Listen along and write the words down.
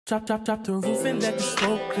Drop the roof and let the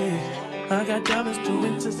smoke clear. I got diamonds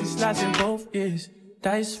doing twisty slides in both ears.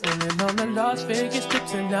 Dice rolling on the Las Vegas strip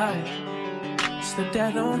tonight. Slip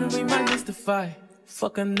that on and we might miss the fight.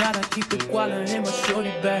 Fuck a night, I keep the koala in my shorty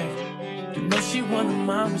bag. You know she one of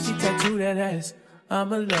mine when she tattoo that ass.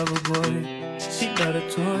 I'm a lover boy, she love the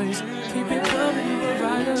toys. Keep it coming, you a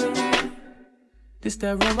rider. This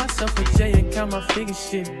that roll myself with Jay and count my figure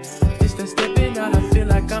shit. This that stepping out, I feel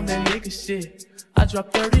like I'm that nigga shit. I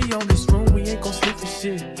drop 30 on this room, we ain't gon' sleep for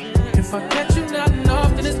shit. If I catch you nodding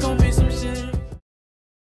off, then it's gon' be some shit.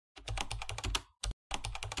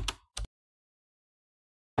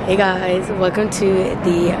 Hey guys, welcome to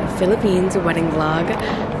the Philippines wedding vlog.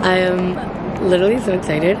 I am literally so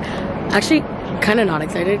excited. Actually, kind of not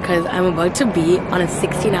excited because I'm about to be on a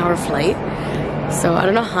 16-hour flight. So I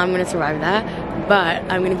don't know how I'm going to survive that, but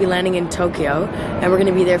I'm going to be landing in Tokyo and we're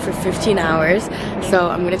going to be there for 15 hours. So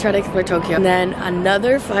I'm going to try to explore Tokyo. And then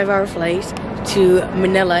another 5-hour flight to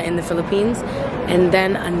Manila in the Philippines. And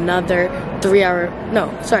then another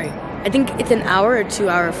I think it's an hour or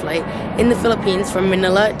 2-hour flight in the Philippines from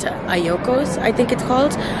Manila to Ayocos, I think it's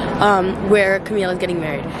called, where Camille's getting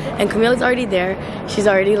married. And Camille's already there. She's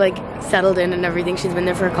already like settled in and everything. She's been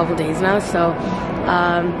there for a couple days now. So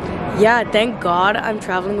yeah, thank God I'm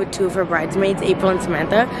traveling with 2 of her bridesmaids, April and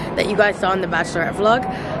Samantha, that you guys saw in the Bachelorette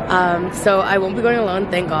vlog. So I won't be going alone,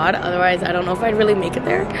 thank God. Otherwise, I don't know if I'd really make it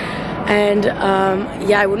there. And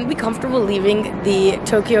yeah, I wouldn't be comfortable leaving the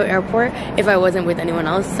Tokyo airport if I wasn't with anyone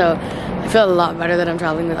else. So I feel a lot better that I'm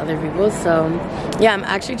traveling with other people. So yeah, I'm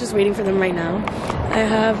actually just waiting for them right now. I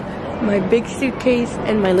have my big suitcase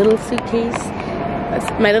and my little suitcase.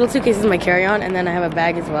 My little suitcase is my carry-on, and then I have a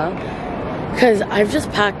bag as well. Because I've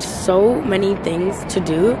just packed so many things to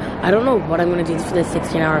do. I don't know what I'm going to do for this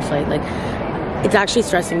 16-hour flight. Like, it's actually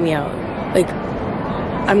stressing me out. Like,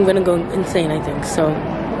 I'm going to go insane, I think. So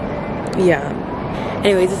yeah,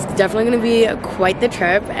 anyways, it's definitely gonna be quite the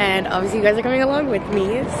trip, and obviously you guys are coming along with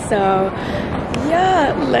me, so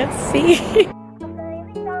yeah, let's see.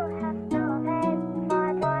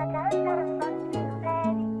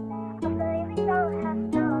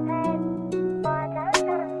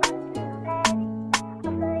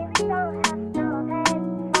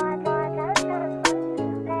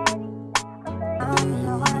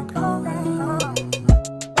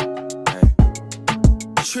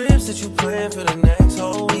 Trips that you plan for the next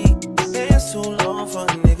whole week. Bands too long for a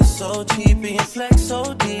nigga so cheap. And you flex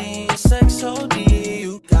so D, sex so D.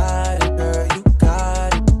 You got it, girl, you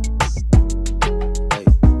got it. Hey.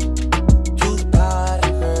 You got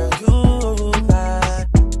it, girl, you got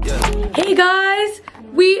it. Yeah. Hey guys,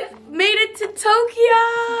 we made it to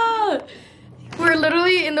Tokyo. We're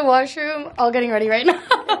literally in the washroom, all getting ready right now.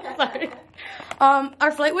 Sorry.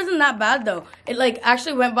 Our flight wasn't that bad though. It like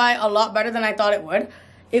actually went by a lot better than I thought it would.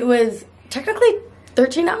 It was technically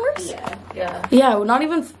 13 hours? Yeah, not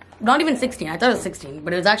even 16. I thought it was 16,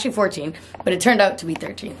 but it was actually 14. But it turned out to be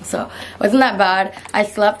 13, so it wasn't that bad. I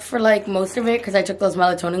slept for like most of it because I took those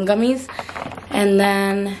melatonin gummies. And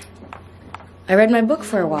then I read my book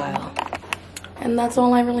for a while. And that's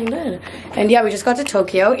all I really did. And yeah, we just got to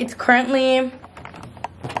Tokyo. It's currently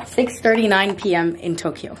 6:39 p.m. in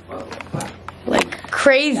Tokyo. Like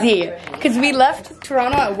crazy. Because we left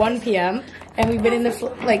Toronto at 1 p.m. and we've been in the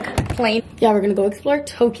plane. Yeah, we're gonna go explore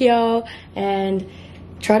Tokyo and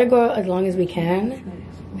try to go as long as we can.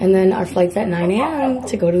 And then our flight's at 9 a.m.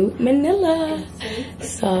 to go to Manila.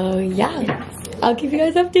 So yeah, I'll keep you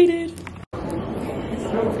guys updated.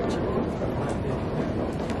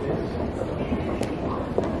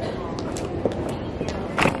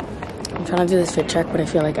 I'm trying to do this fit check, but I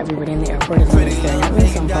feel like everybody in the airport is really staring at me,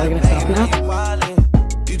 so I'm probably gonna stop now.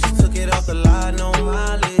 You just took it off the line, no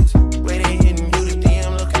mileage.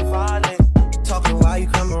 You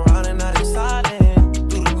come around and not silent.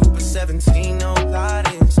 Through the Cooper 17, no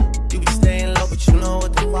guidance. You be staying low, but you know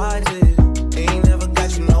what the wise is. Ain't never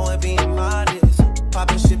got you know it being modest.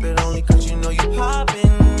 Poppin' shit, but only cause you know you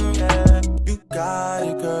poppin', yeah. You got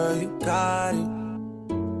it, girl, you got it.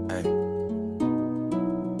 Hey.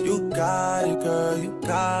 You got it, girl, you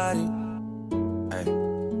got it. Hey.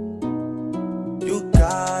 You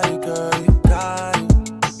got it, girl, you got it.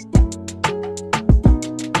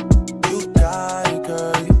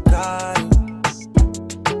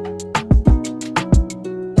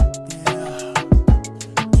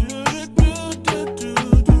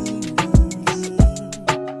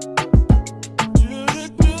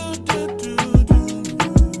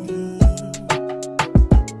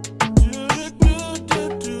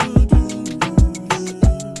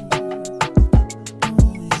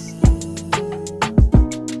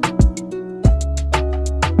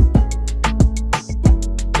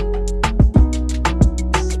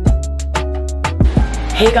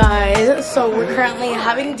 Hey guys, so we're currently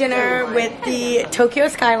having dinner with the Tokyo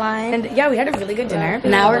skyline, and yeah, we had a really good dinner.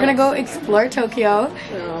 Now we're gonna go explore Tokyo.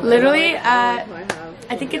 Literally at,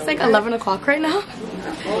 I think it's like 11 o'clock right now,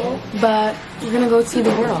 but we're gonna go see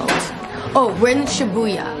the world. Oh, we're in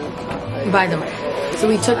Shibuya, by the way. So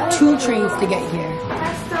we took 2 trains to get here.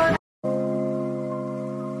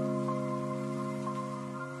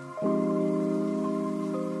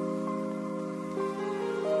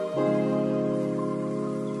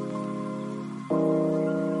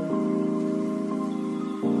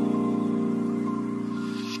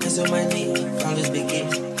 On my knee, all this big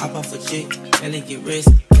game, hop off a chick, barely get rich.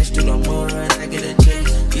 Let's do no more, and I get a check.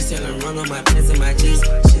 She selling run on my pants and my chest.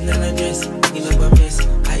 She's not a dress, clean up a mess.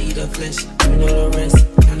 I eat her flesh, you know the rest.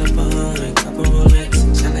 Count up a 100, couple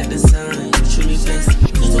Rolex. Shine like the sun, you truly best.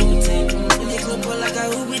 You told me 10, and they clip up like I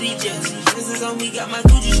hoop with these jets. This is on me, got my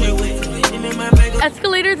Gucci shirt wet. Him in my bag.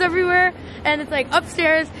 Escalators everywhere, and it's like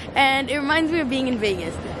upstairs, and it reminds me of being in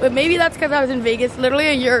Vegas. But maybe that's because I was in Vegas literally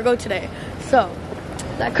a year ago today. So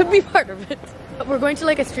that could be part of it. But we're going to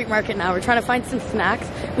like a street market now. We're trying to find some snacks.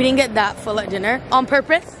 We didn't get that full at dinner on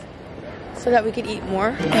purpose so that we could eat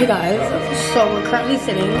more. Hey guys, so we're currently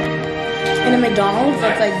sitting in a McDonald's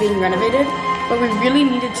that's like being renovated, but we really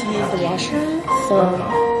needed to use the washroom. So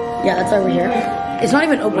yeah, that's why we're here. It's not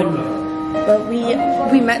even open, but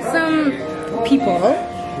we met some people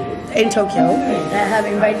in Tokyo that have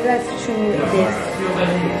invited us to this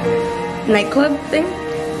nightclub thing.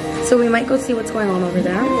 So we might go see what's going on over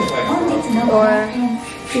there, or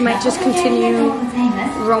we might just continue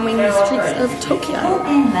roaming the streets of Tokyo.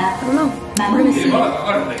 I don't know. We're gonna see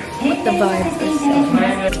what the vibes are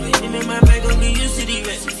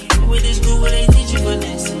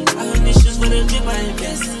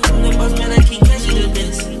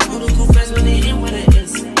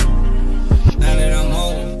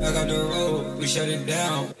we shut it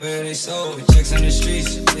down, where they sold. Checks on the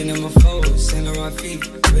streets, in them a foes. Sand on my feet,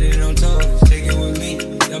 put it on toes. Take it with me,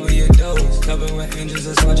 double your dose. Covered with angels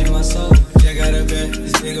that's watching my soul. Check out a bed,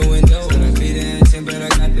 this bigger window. I be the intent, but I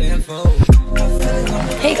got the info.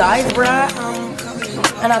 Hey guys, we're at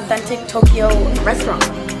an authentic Tokyo restaurant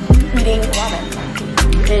eating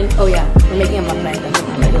ramen. And oh yeah, we're making a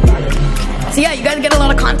mukbang. So yeah, you guys get a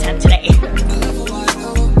lot of content today.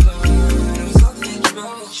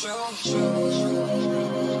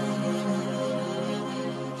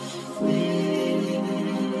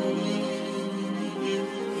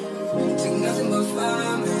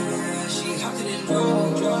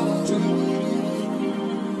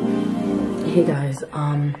 Hey guys,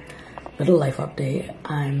 little life update.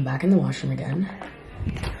 I'm back in the washroom again.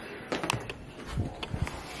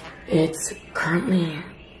 It's currently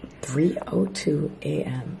 3:02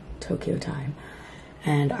 a.m. Tokyo time,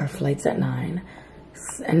 and our flight's at 9.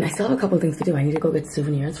 And I still have a couple of things to do. I need to go get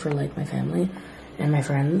souvenirs for like my family and my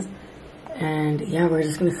friends. And yeah, we're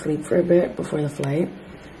just gonna sleep for a bit before the flight.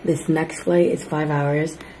 This next flight is 5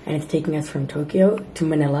 hours, and it's taking us from Tokyo to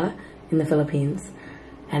Manila in the Philippines.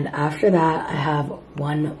 And after that, I have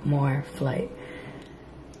one more flight.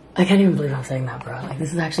 I can't even believe I'm saying that, bro. Like,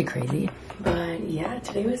 this is actually crazy. But yeah,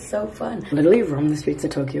 today was so fun. Literally roamed the streets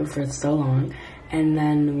of Tokyo for so long. And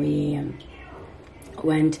then we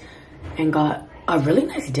went and got a really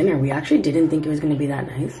nice dinner. We actually didn't think it was going to be that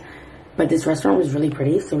nice. But this restaurant was really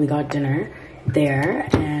pretty, so we got dinner there.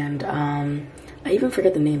 And I even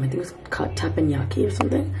forget the name. I think it was called teppanyaki or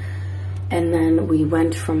something. And then we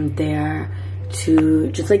went from there to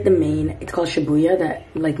just like the main, it's called Shibuya, that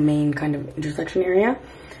like main kind of intersection area.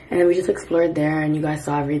 And then we just explored there, and you guys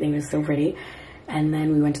saw everything. It was so pretty. And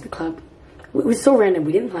then we went to the club. It was so random.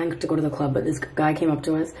 We didn't plan to go to the club, but this guy came up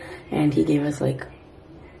to us and he gave us like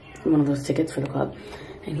one of those tickets for the club.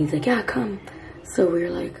 And he's like, yeah, come. So we were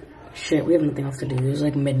like, shit, we have nothing else to do. It was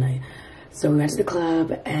like midnight. So we went to the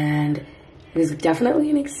club, and it was definitely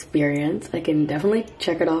an experience. I can definitely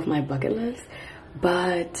check it off my bucket list.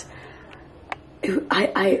 But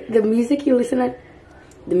the music you listen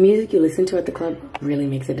to at the club really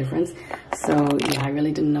makes a difference. So yeah, I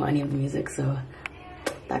really didn't know any of the music, so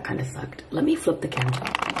that kind of sucked. Let me flip the camera. I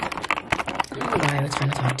don't know why I was trying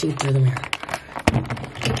to talk to you through the mirror.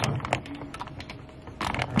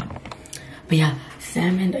 But yeah,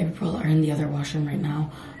 Sam and April are in the other washroom right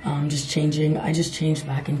now. Just changing. I just changed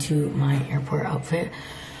back into my airport outfit.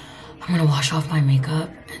 I'm gonna wash off my makeup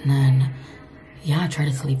and then, yeah, try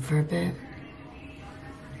to sleep for a bit.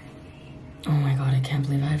 Oh my god, I can't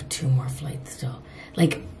believe I have 2 more flights still.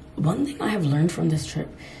 Like, one thing I have learned from this trip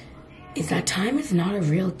is that time is not a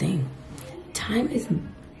real thing. Time is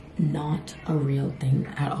not a real thing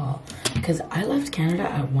at all. Because I left Canada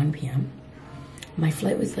at 1 p.m. My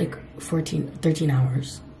flight was like 13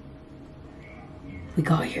 hours. We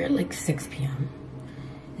got here at like 6 p.m.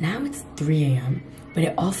 Now it's 3 a.m. But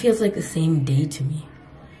it all feels like the same day to me.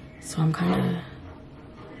 So I'm kind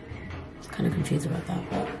of confused about that.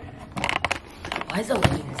 But why is the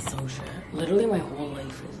lighting so shit? Literally my whole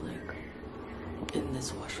life is like in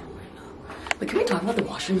this washroom right now. But can we talk about the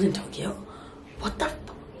washrooms in Tokyo? What the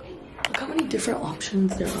fuck? Look how many different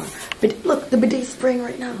options there are. But look, the bidet's spraying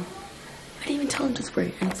right now. I didn't even tell him to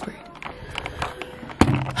spray, and it sprayed.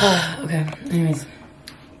 Okay, anyways.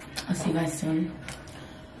 I'll see you guys soon.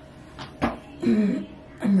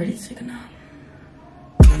 I'm ready to take a nap.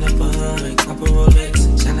 Run up behind, copper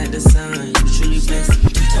Rolex, shine like the sun, you truly blessed.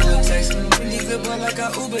 Total text, really good boy like I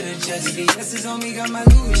Uber to Jesse. Yes, it's on me, got my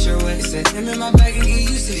Louis shirt wet. Said him in my bag and get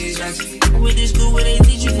used to these racks. I'm with this school where they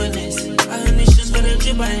teach you finesse. I heard this shit's for the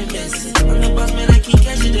drip, I invest. I'm the boss man, I keep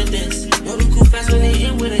catching the dance. Know the cool fast when they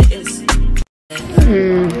in with an S.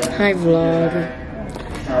 Hi vlog.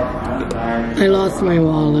 I lost my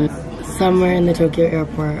wallet somewhere in the Tokyo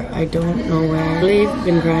airport. I don't know where. I've really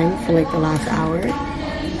been crying for like the last hour.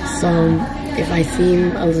 So if I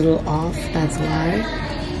seem a little off, that's why.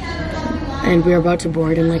 And we're about to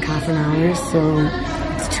board in like half an hour, so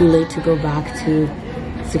it's too late to go back to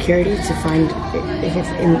security to find if it's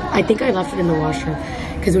in. I think I left it in the washroom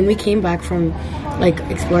because when we came back from like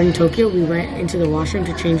exploring Tokyo, we went into the washroom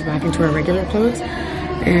to change back into our regular clothes,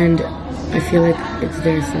 and I feel like it's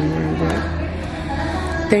there somewhere.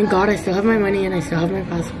 But thank God I still have my money and I still have my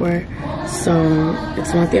passport, so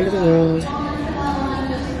it's not the end of the world.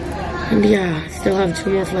 And yeah, I still have 2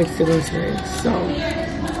 more flights to go today, so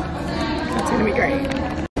that's gonna be great.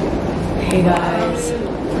 Hey guys,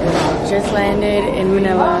 just landed in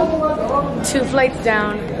Manila. 2 flights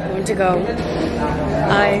down, 1 to go.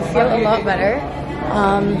 I feel a lot better.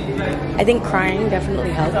 I think crying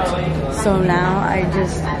definitely helped. So now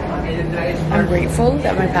I'm grateful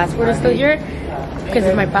that my passport is still here. Because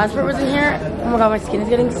if my passport wasn't here, oh my god, my skin is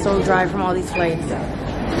getting so dry from all these flights.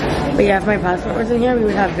 But yeah, if my passport wasn't here, we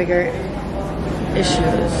would have bigger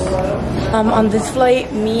issues. On this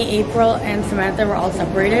flight, me, April, and Samantha were all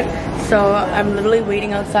separated. So I'm literally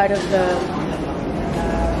waiting outside of the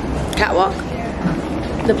catwalk,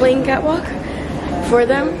 the plane catwalk, for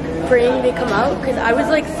them, praying they come out. Because I was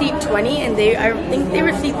like seat 20 and I think they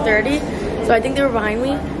were seat 30. So I think they were behind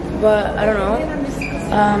me, but I don't know.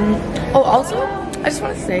 Oh, also, I just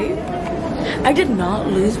want to say, I did not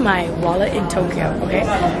lose my wallet in Tokyo, okay?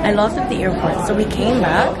 I lost it at the airport. So we came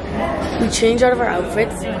back, we changed out of our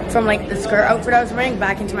outfits from like the skirt outfit I was wearing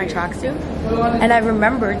back into my tracksuit. And I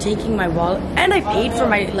remember taking my wallet, and I paid for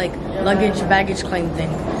my like baggage claim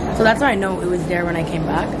thing. So that's how I know it was there when I came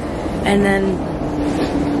back. And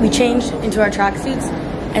then we changed into our tracksuits,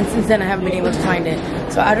 and since then I haven't been able to find it.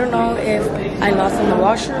 So I don't know if I lost it in the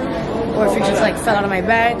washroom, or if it just like fell out of my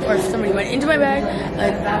bag, or if somebody went into my bag.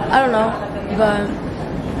 Like, I don't know, but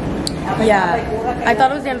yeah, I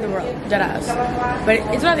thought it was the end of the world, deadass. But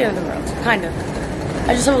it's not the end of the world, kind of.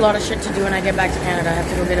 I just have a lot of shit to do when I get back to Canada. I have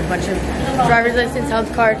to go get a bunch of driver's license,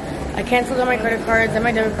 health card. I canceled all my credit cards and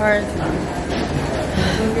my debit cards.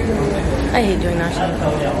 I hate doing that shit.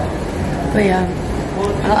 But yeah,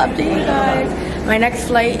 I'll update you guys. My next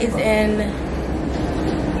flight is in,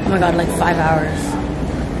 oh my god, like 5 hours.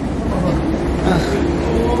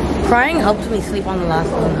 Ugh. Crying helped me sleep on the last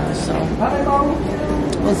one though, so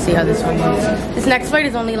we'll see how this one goes. This next flight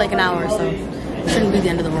is only like an hour, so it shouldn't be the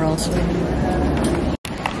end of the world.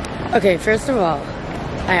 Okay, first of all,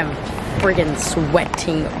 I am friggin'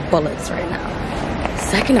 sweating bullets right now.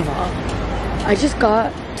 Second of all, I just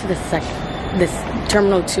got to this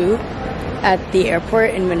Terminal 2 at the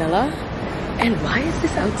airport in Manila, and why is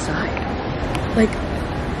this outside? Like,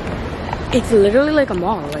 it's literally like a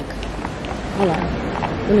mall. Like, hold on,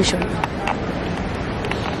 let me show you.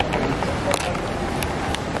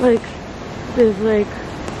 Like, there's like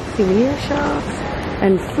souvenir shops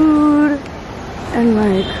and food and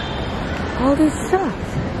like all this stuff.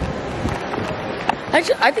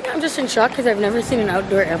 I think I'm just in shock because I've never seen an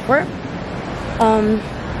outdoor airport.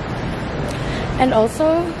 And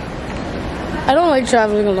also, I don't like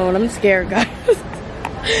traveling alone. I'm scared, guys.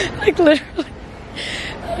 Like, literally.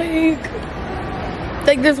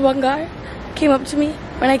 Like this one guy came up to me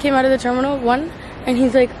when I came out of the Terminal 1, and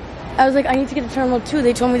he's like, I was like, I need to get to Terminal 2.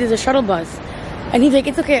 They told me there's a shuttle bus. And he's like,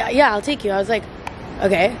 it's okay. Yeah, I'll take you. I was like,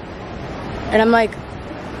 okay. And I'm like,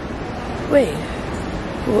 wait,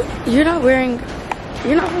 you're not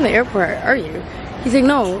from the airport, are you? He's like,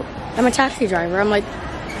 no, I'm a taxi driver. I'm like,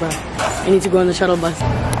 bro, I need to go on the shuttle bus.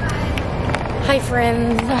 Hi,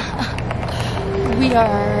 friends. We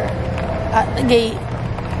are at the gate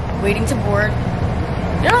waiting to board.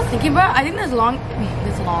 You know what I was thinking about? I think this vlog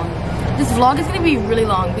is gonna be really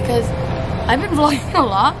long because I've been vlogging a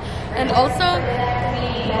lot, and also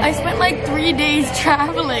I spent like 3 days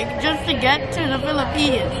traveling just to get to the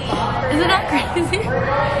Philippines. Isn't that crazy?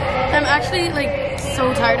 I'm actually like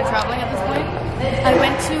so tired of traveling at this point. I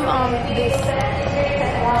went to this,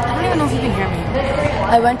 I don't even know if you can hear me.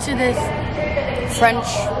 I went to this French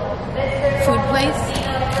food place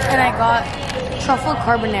and I got truffle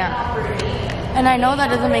carbonara. And I know that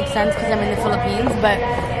doesn't make sense because I'm in the Philippines, but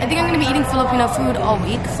I think I'm going to be eating Filipino food all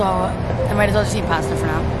week, so I might as well just eat pasta for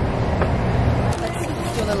now. Let's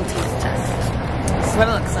do a little taste test. This is what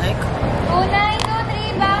it looks like.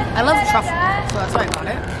 I love truffle, so that's why I got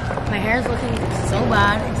it. My hair is looking so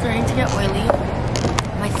bad. It's starting to get oily.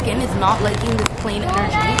 My skin is not liking this plain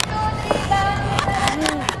energy.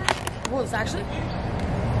 Whoa, this actually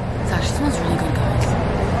smells really good, guys.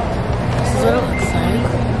 This is what it looks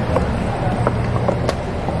like.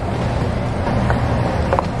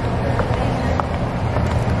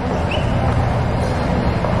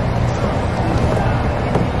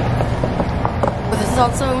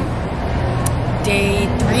 Also day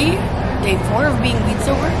 4 of being weed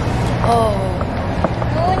sober. Oh,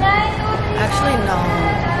 actually no,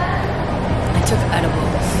 I took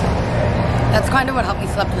edibles. That's kind of what helped me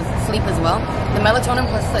sleep as well. The melatonin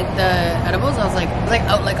plus like the edibles, I was like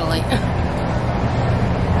out like a light.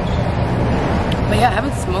 But yeah, I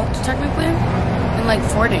haven't smoked technically in like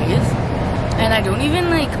 4 days, and I don't even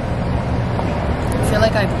like feel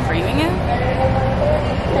like I'm craving it,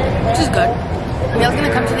 which is good. Camille's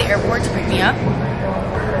gonna come to the airport to pick me up.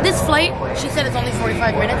 This flight, she said it's only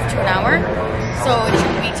 45 minutes to an hour, so it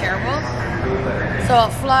shouldn't be terrible. So I'll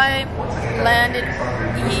fly, land in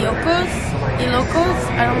Ilocos, I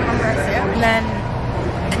don't remember how to say it. And then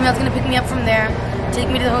Camille's gonna pick me up from there, take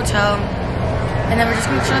me to the hotel, and then we're just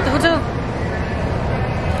gonna chill at the hotel.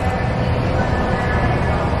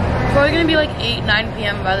 Probably gonna be like 8-9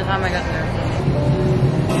 p.m. by the time I got there.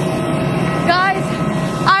 Guys,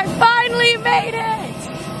 I finally made it!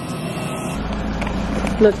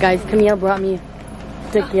 Look guys, Camille brought me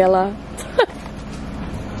tequila.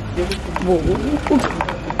 Whoa.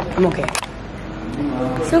 I'm okay.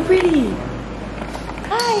 So pretty.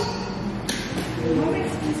 Hi.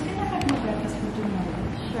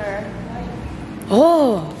 Sure.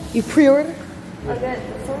 Oh, you pre-order?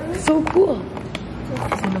 So cool.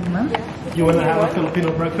 You want to have a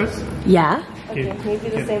Filipino breakfast? Yeah. Okay, can you do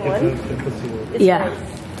the same one? Yeah.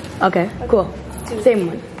 Okay, cool. Same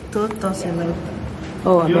one.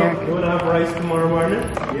 Oh, American. You want to have rice tomorrow morning?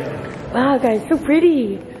 Yeah. Wow, guys, so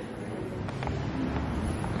pretty.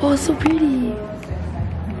 Oh, so pretty.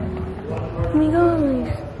 Oh my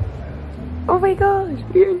gosh. Oh my gosh,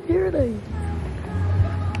 we're in paradise.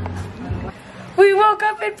 We woke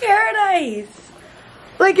up in paradise.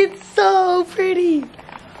 Like, it's so pretty.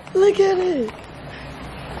 Look at it.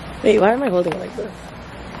 Wait, why am I holding it like this?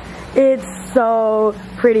 It's so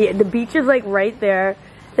pretty. The beach is like right there.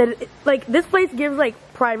 Like, this place gives like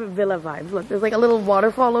private villa vibes. Look, there's like a little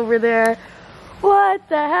waterfall over there. What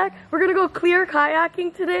the heck? We're gonna go clear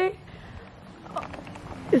kayaking today.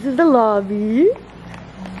 This is the lobby.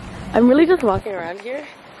 I'm really just walking around here.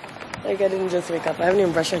 Like, I didn't just wake up. I haven't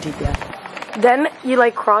even brushed my teeth yet. Then you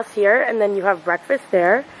like cross here and then you have breakfast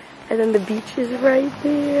there. And then the beach is right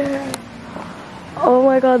there. Oh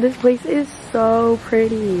my god, this place is so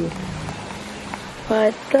pretty.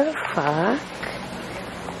 What the fuck?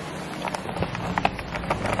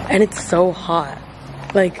 And it's so hot.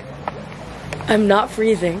 Like, I'm not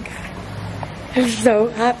freezing. I'm so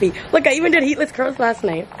happy. Look, I even did heatless curls last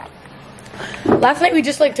night. Last night we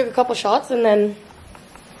just like took a couple shots and then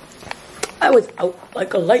I was out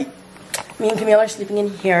like a light. Me and Camille are sleeping in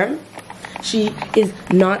here. She is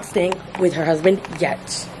not staying with her husband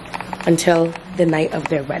yet until the night of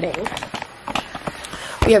their wedding.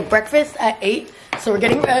 We have breakfast at 8, so we're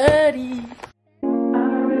getting ready.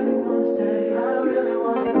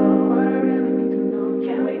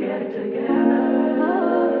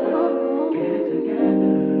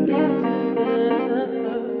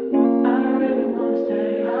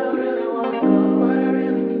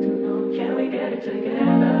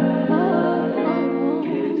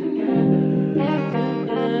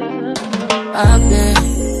 I've been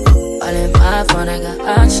all in my phone, I got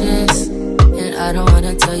options, and I don't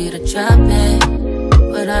wanna tell you to drop it,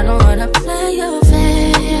 but I don't wanna play your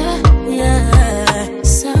fair, yeah,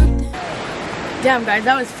 something. Damn guys,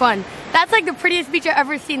 that was fun. That's like the prettiest beach I've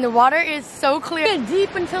ever seen. The water is so clear. It didn't get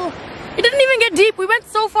deep until, it didn't even get deep. We went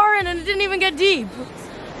so far in and it didn't even get deep.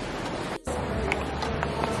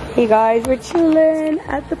 Hey guys, we're chilling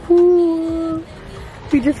at the pool.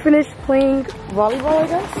 We just finished playing volleyball, I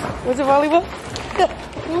guess. Was it volleyball?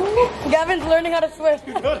 Gavin's learning how to swim.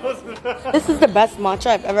 This is the best matcha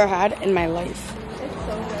I've ever had in my life. It's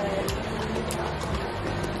so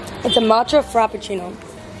good. It's a matcha frappuccino.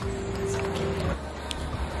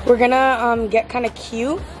 We're gonna get kind of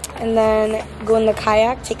cute and then go in the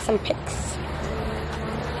kayak, take some pics.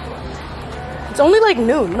 It's only like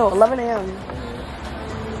noon. No, 11 a.m.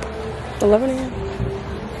 11 a.m.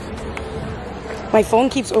 My phone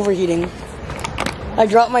keeps overheating. I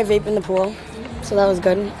dropped my vape in the pool, so that was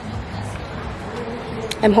good.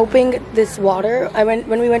 I'm hoping this water,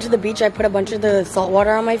 when we went to the beach, I put a bunch of the salt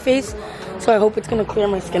water on my face, so I hope it's gonna clear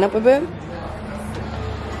my skin up a bit.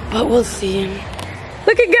 But we'll see.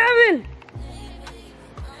 Look at Gavin!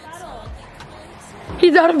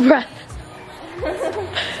 He's out of breath.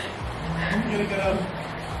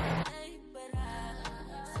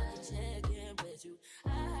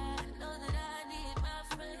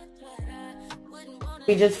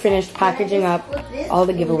 We just finished packaging up all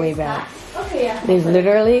the giveaway bags. There's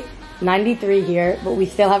literally 93 here, but we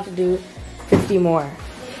still have to do 50 more.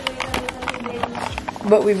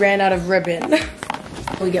 But we ran out of ribbon.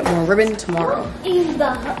 We get more ribbon tomorrow.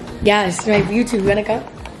 Yeah, it's my YouTube, Venica.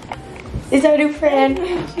 It's our new friend.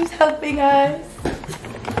 She's helping us.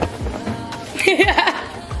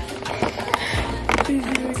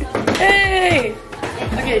 Hey!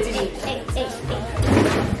 Okay, teach me.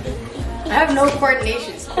 I have no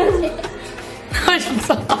coordination.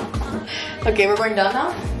 Okay, we're going down now?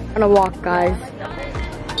 I'm gonna walk, guys.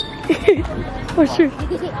 Oh, shoot.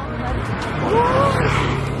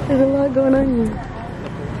 There's a lot going on here.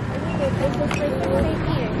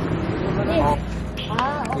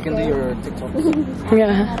 You can do your TikTok.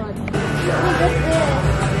 Yeah.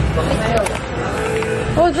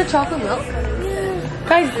 Oh, is it chocolate milk?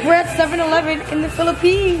 Guys, we're at 7-Eleven in the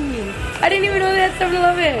Philippines. I didn't even know they had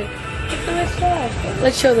 7-Eleven.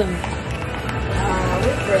 Let's show them.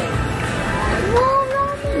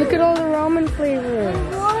 Look at all the ramen flavors.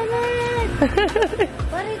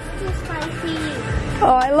 But it's too spicy.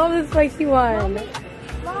 Oh, I love the spicy one.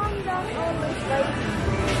 Mom does always spicy.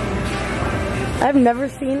 I've never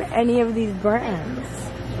seen any of these brands.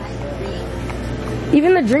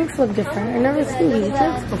 Even the drinks look different. I've never seen these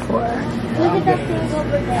drinks before. Look at that thing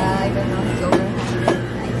over there. I don't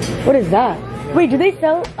know. What is that? Wait, do they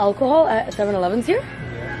sell alcohol at 7-Elevens here?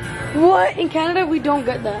 What? In Canada, we don't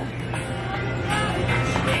get that.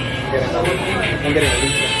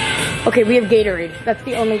 Okay, we have Gatorade. That's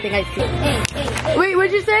the only thing I see. Wait,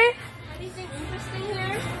 what'd you say? Anything interesting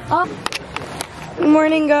here? Oh. Good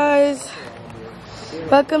morning, guys.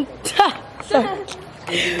 Welcome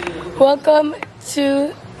Welcome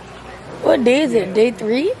to, what day is it? Day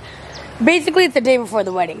 3? Basically, it's the day before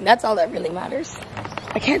the wedding. That's all that really matters.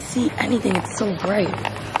 I can't see anything. It's so bright.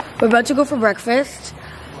 We're about to go for breakfast.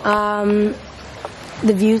 The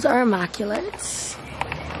views are immaculate.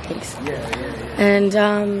 Thanks. And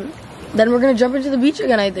then we're gonna jump into the beach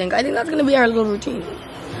again. I think that's gonna be our little routine.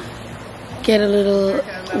 Get a little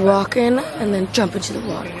walk in and then jump into the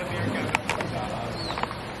water.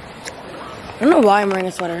 I don't know why I'm wearing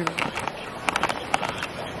a sweater.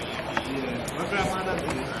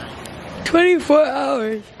 24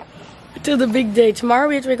 hours until the big day. Tomorrow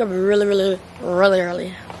we have to wake up really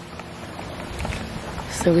early,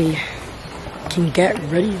 so we can get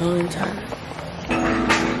ready on time.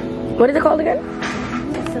 What is it called again?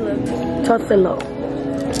 Tosilo.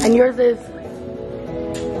 And yours is?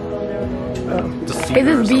 Oh. Is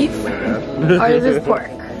this beef or is this pork?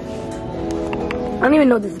 I don't even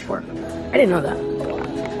know this is pork. I didn't know that.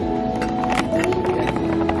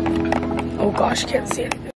 Oh gosh, can't see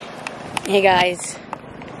it. Hey guys.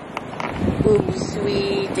 Oops,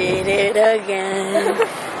 we did it again.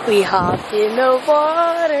 We hopped in the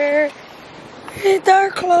water with our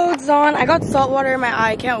clothes on. I got salt water in my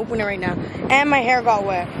eye. I can't open it right now. And my hair got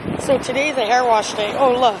wet. So today's a hair wash day.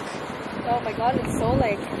 Oh look. Oh my god, it's so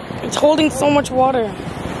like... It's holding so much water.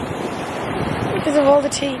 Because of all the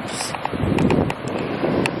tapes.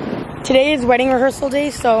 Today is wedding rehearsal day,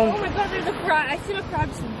 so... Oh my god, there's a crab. I see the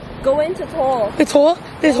crabs go into the hole. It's hole?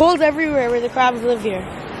 There's holes everywhere where the crabs live here.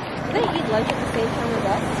 Do they eat lunch at the same time as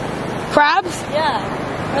us? Crabs?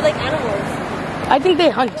 Yeah. Or like animals. I think they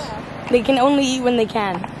hunt. They can only eat when they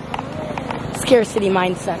can. Scarcity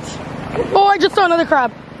mindset. Oh, I just saw another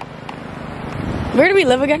crab. Where do we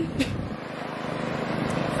live again?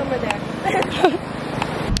 Somewhere there.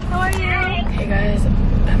 How are you? Hey guys, I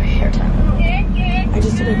have a hair tie. I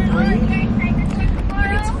just did a braid.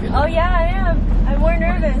 Oh yeah, I am. I'm more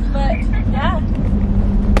nervous, but yeah.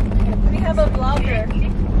 We have a vlogger.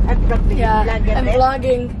 Yeah, I'm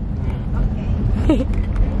vlogging.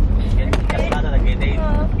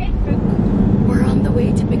 We're on the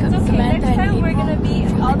way to pick up Samantha. Next time we're gonna be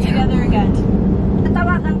all together again.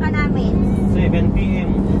 Tawagan ka namin. 7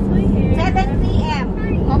 p.m. 7 p.m.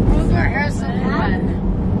 Our hair so bad.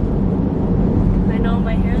 I know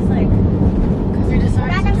my hair's like. Because we Wala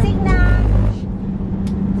decided nang signal.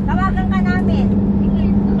 Tawagan ka namin.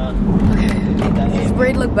 Does this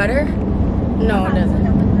braid look better? No, it doesn't. It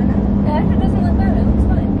actually doesn't look bad. It looks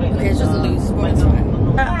fine. Okay, it's just loose, but it's fine.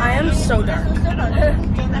 I am so dark.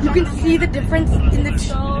 You can see the difference in the.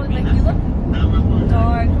 So like you look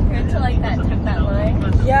dark compared to like that line.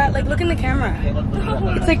 Yeah, like look in the camera.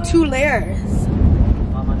 It's like 2 layers.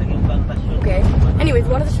 Okay. Anyways,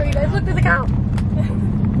 wanted to show you guys. Look, there's a cow.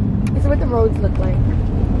 This is what the roads look like.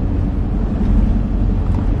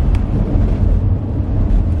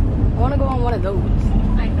 I want to go on one of those.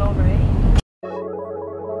 I know, right?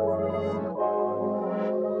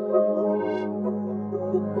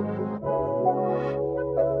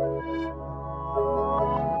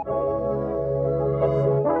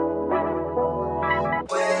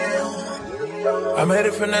 I made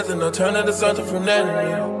it for nothing, no turn into something from nothing.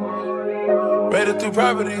 Yeah. Made it through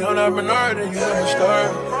property on our minority, you know my story.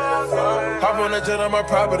 Hop on the jet on my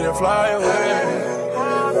property and fly away.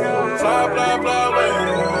 Fly, fly, fly away.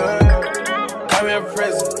 I'm here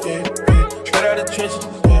present, yeah, yeah. Straight out the trenches,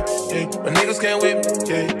 yeah, yeah. My niggas can't whip me,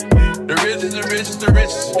 yeah, yeah. The richest, the richest, the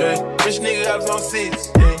richest, yeah. Rich nigga house on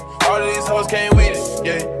 6, yeah. All of these hoes came with it,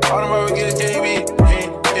 yeah. All them hoes get KB,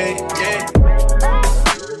 yeah, yeah, yeah.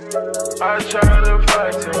 I try to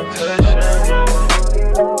fight temptation, yeah.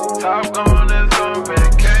 Top gun is on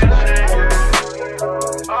vacation,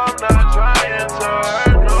 yeah. I'm not trying to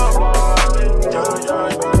hurt nobody, yeah,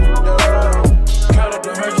 yeah, yeah. Count up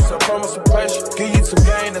the merchants, I promise some patience. Give you some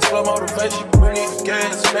gain and slow motivation. We need the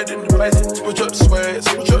gas, let in the basic. Switch up the swag,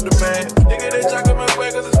 switch up the man. Nigga, they jack up my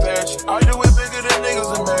way cause it's fashion. I do it bigger than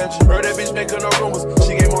niggas imagine. Heard that bitch making no rumors.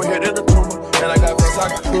 She gave more head than a tumor. And I got things I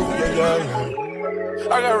can prove, yeah, yeah, yeah.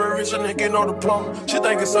 I got a rich and getting no diploma. She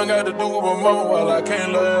think it's something got to do with my mama while I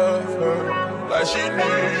can't love her like she need me.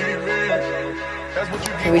 That's what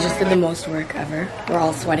you Okay, we just did the most work ever. We're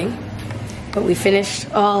all sweating. But we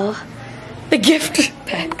finished all the gift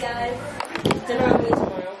pack. Dinner on me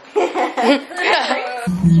tomorrow.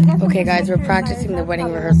 Okay guys, we're practicing the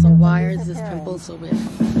wedding rehearsal. Why is this pimple so big? I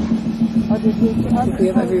think we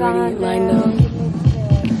have everybody lined up.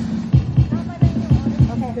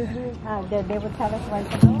 They would tell us when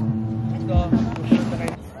to go.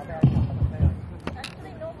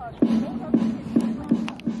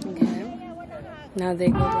 Okay. Now they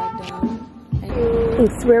go back down.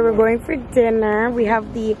 It's where we're going for dinner. We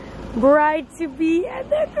have the bride-to-be and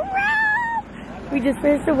the groom. We just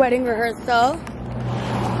finished the wedding rehearsal.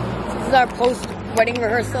 This is our post-wedding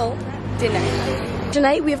rehearsal dinner.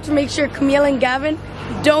 Tonight we have to make sure Camille and Gavin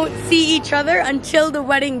don't see each other until the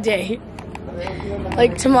wedding day.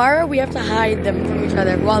 Like tomorrow, we have to hide them from each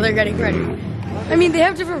other while they're getting ready. I mean, they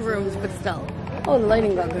have different rooms, but still. Oh, the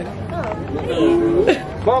lighting got good.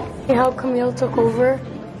 Oh. How Camille took over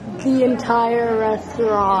the entire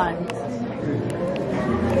restaurant.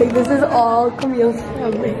 Like, this is all Camille's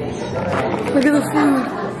family. Look at the food.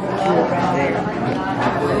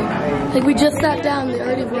 Like, we just sat down, they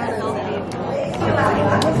already brought us.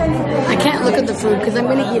 I can't look at the food because I'm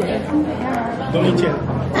going to eat it. Don't eat yet.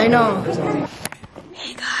 I know.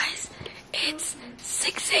 Hey guys, it's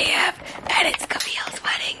 6 a.m. and it's Camille's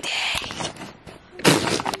wedding day.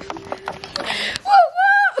 Woo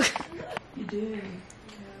woo!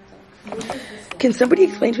 Can somebody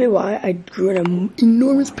explain to me why I grew an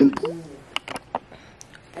enormous pimple?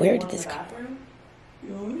 Where did this come from?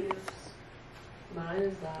 Mine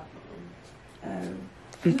is that one.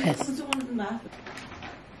 I'm pissed.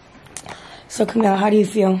 So Camille, how do you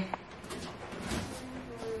feel?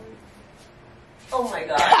 Oh my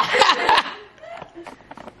god.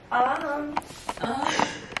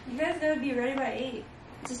 You guys gotta be ready by 8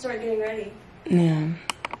 to start getting ready. Yeah.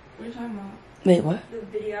 What are you talking about? Wait, what? The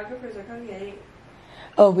videographers are coming at 8.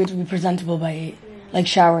 Oh, we have to be presentable by 8. Like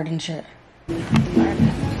showered and shit. The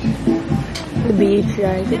beach,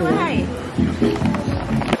 guys.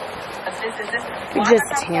 We're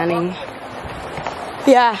just tanning.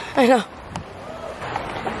 Yeah, I know.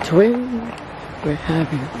 Twin, we're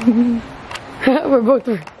happy. We're both.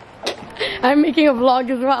 I'm making a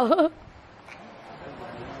vlog as well.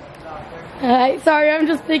 Sorry, I'm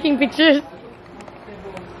just taking pictures.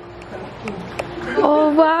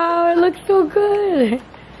 Oh wow, it looks so good.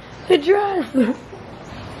 The dress.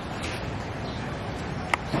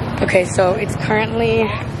 Okay, so it's currently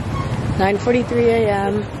 9:43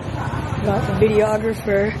 a.m. Got the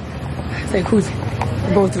videographer. It's like, who's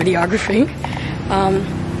both videographing?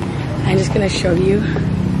 I'm just gonna show you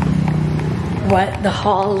what the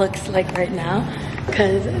hall looks like right now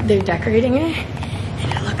because they're decorating it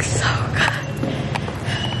and it looks so good.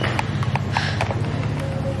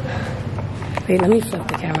 Wait, let me flip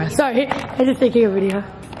the camera. Sorry, I'm just taking a video.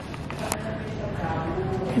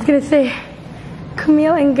 It's gonna say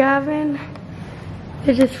Camille and Gavin.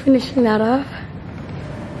 They're just finishing that off.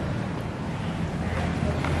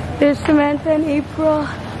 There's Samantha and April.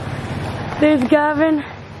 There's Gavin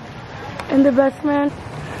and the best man.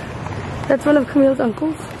 That's one of Camille's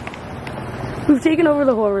uncles. We've taken over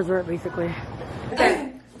the whole resort, basically.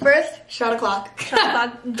 Okay, first, shot o'clock. Shot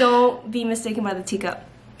o'clock. Don't be mistaken by the teacup.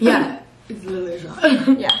 Yeah, it's literally a shot.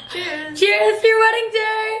 Yeah. Cheers. Cheers to your wedding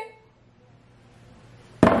day!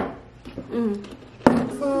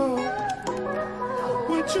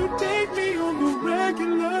 Would you date me on the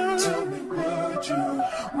regular? Tell me would you?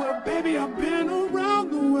 Well, baby, I've been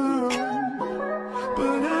around the world,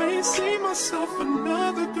 but I ain't seen myself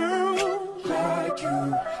another girl like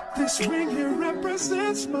you. This ring here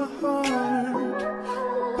represents my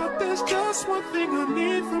heart, but there's just one thing I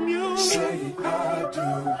need from you. Say I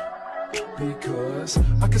do. Because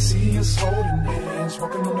I can see us holding hands,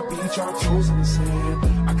 walking on the beach, our toes in the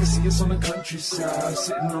sand. I can see us on the countryside,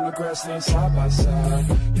 sitting on the grassland side by side.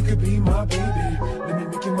 You could be my baby, let me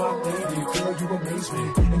make you my lady. Girl, you amaze me,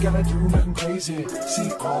 ain't gotta do nothing crazy.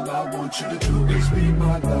 See, all I want you to do is be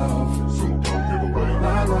my love. So don't give away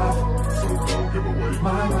my love. So don't give away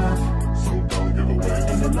my love. So don't give away.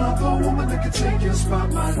 And another woman that can take your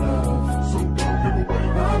spot, my love. So don't give away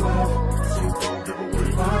my love. So don't give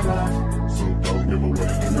away my love.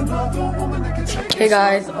 Hey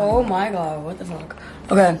guys, oh my god, what the fuck?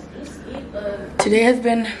 Okay, today has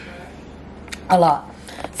been a lot.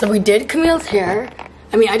 So we did Camille's hair.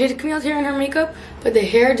 I did Camille's hair and her makeup, but the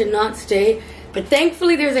hair did not stay. But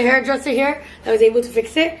thankfully there's a hairdresser here that was able to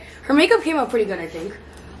fix it. Her makeup came out pretty good, I think.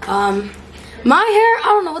 My hair, I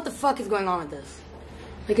don't know what the fuck is going on with this.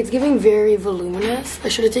 Like, it's giving very voluminous. I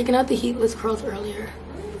should have taken out the heatless curls earlier.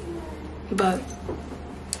 But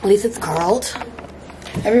at least it's curled.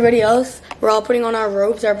 Everybody else, we're all putting on our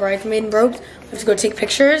robes, our bridesmaid robes. We have to go take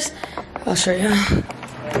pictures. I'll show you.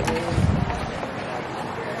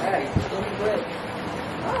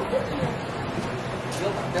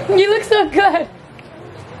 You look so good.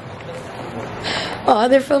 Oh,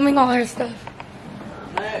 they're filming all her stuff.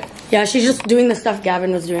 Yeah, she's just doing the stuff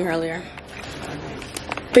Gavin was doing earlier.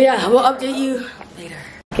 But yeah, we'll update you later.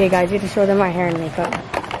 Okay guys, you have to show them my hair and makeup.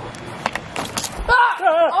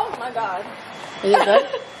 Oh my god. Is it good?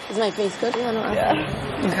 Is my face good? Yeah.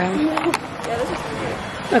 Okay. Yeah, this is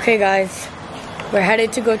good. Okay guys, we're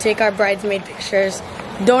headed to go take our bridesmaid pictures.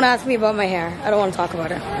 Don't ask me about my hair. I don't want to talk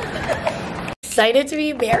about it. Excited to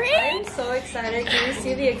be married? I'm so excited. Can you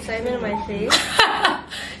see the excitement in my face?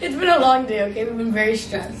 It's been a long day, okay? We've been very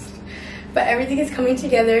stressed. But everything is coming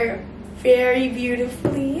together very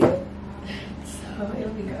beautifully. So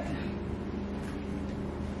it'll be good.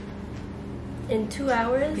 In 2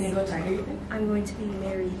 hours, Can you go tighter, you think? I'm going to be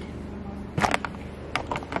married.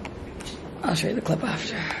 I'll show you the clip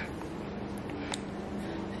after.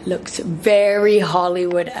 Looks very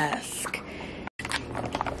Hollywood-esque.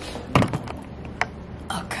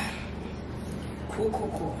 Okay. Cool,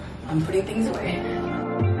 cool, cool. I'm putting things away.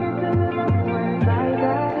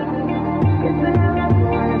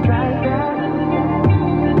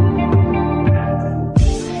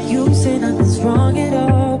 You say nothing's wrong at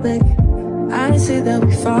all, baby. I say that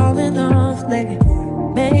we're falling off lately.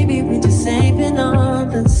 Maybe we just ain't been on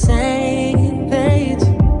the same page.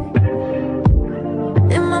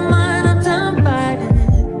 In my mind, I'm done fighting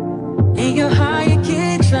it. In your heart, you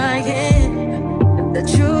keep trying. If the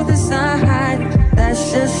truth is not hiding,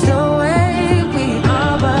 that's just the way we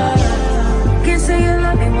are. But can't say you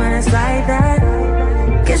love me when it's like that.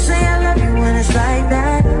 Can't say I love you when it's like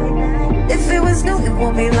that. If it was new, it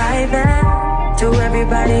won't be like that. To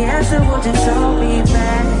everybody else, it would just show me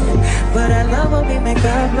back. But I love when we make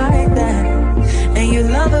up like that. And you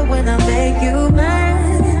love it when I make you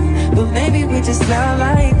mad. But maybe we just love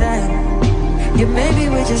like that. Yeah, maybe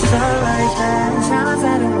we just love like that. Times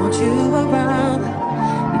I don't want you around.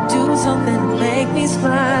 You do something to make me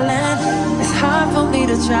smile. And it's hard for me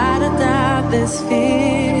to try to doubt this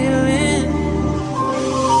feeling.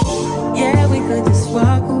 Yeah, we could just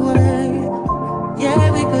walk away.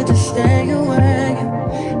 Yeah, we could just stay away.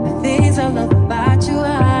 The things I love about you,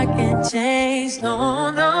 I can't change.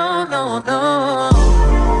 No, no, no, no.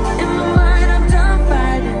 In my mind, I'm done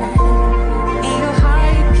fighting. In your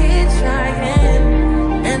heart, you keep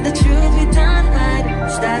trying. And the truth we done hiding.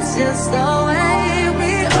 That's just the way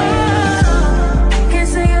we are. Can't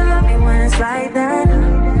say you love me when it's like that.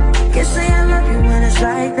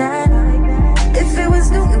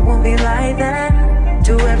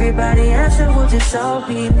 just so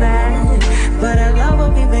be mad. But I love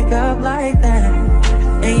when we make up like that.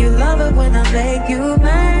 And you love it when I make you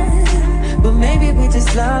mad. But maybe we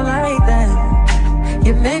just love like that.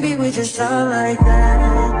 Yeah, maybe we just love like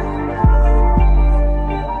that.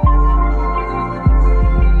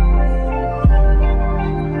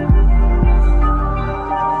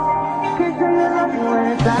 Can't say you love me when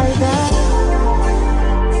it's like that.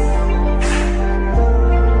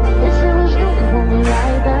 It sure was good to hold me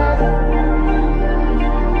like that.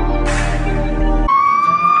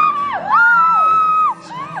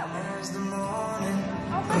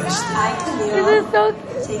 This is so cute.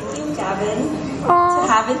 Taking Gavin to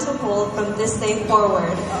have it to hold from this day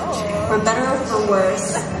forward, for better or for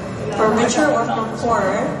worse, for richer or for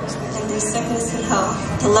poorer, and through sickness and health,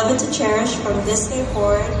 to love and to cherish from this day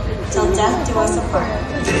forward, till death do us apart.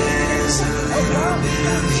 There's a little bit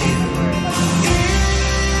of you in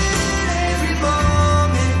every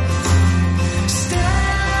moment,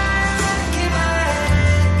 stuck in my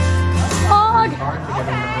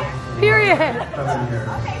head. Period. 7 years.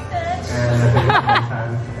 And I think it's the right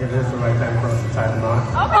time. It is the right time for us to tie the knot.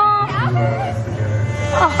 We were always together.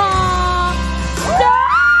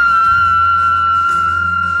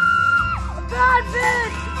 Bad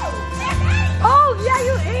bitch. Oh yeah,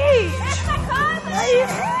 you ate.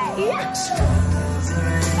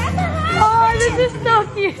 Oh, this is so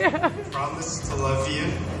cute. Promise to love you,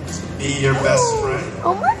 to be your best friend,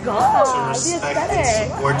 Oh my god. to respect and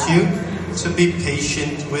support you, to be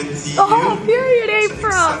patient with you, Oh, period, to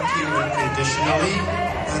April. accept you unconditionally,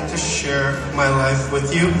 and to share my life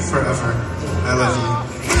with you forever. I love you.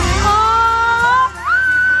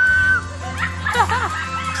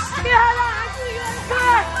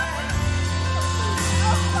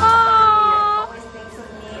 Always thinks of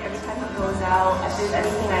me every time he goes out. If there's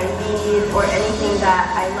anything I need or anything that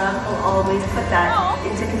I love, he'll always put that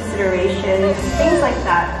into consideration. Things like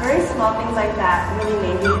that, very small things like that, really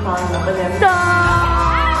made me fall in love with him.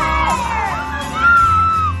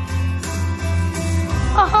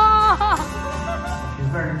 She's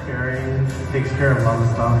very caring. She takes care of a lot of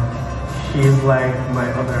stuff. She's like my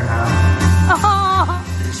other half.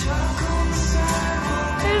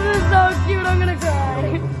 This is so cute, I'm gonna cry.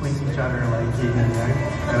 We complete each other like yin and yang.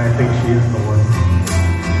 And I think she is the one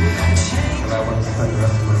that I want to spend the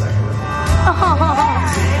rest of my life with.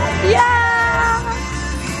 Yeah!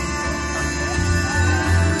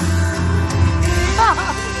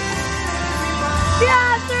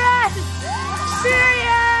 Yes, right!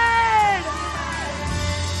 Period!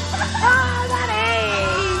 Oh, that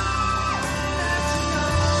age!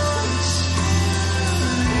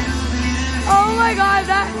 Oh my god,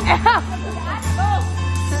 that...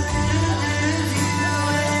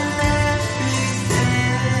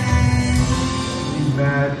 We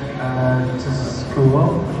met to school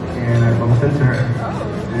and I bumped into her.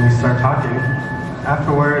 And we started talking.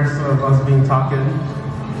 Afterwards of us being talking,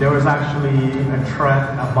 there was actually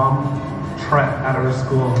a bomb threat at our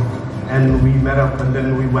school. And we met up and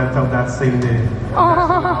then we went out that same day. And that's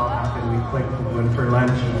how it all happened. We clicked, we went for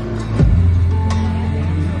lunch.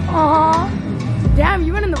 Aww. Damn,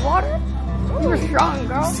 you went in the water? You were strong,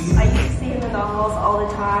 girl. I used to see him in the halls all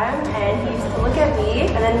the time, and he used to look at me,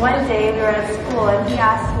 and then one day we were at school, and he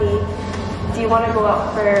asked me, do you want to go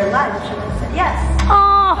out for lunch? And I said, yes.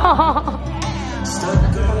 Aww.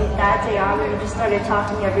 From that day on, we just started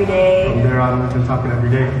talking every day. From there on, we've been talking every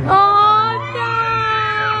day. Aww,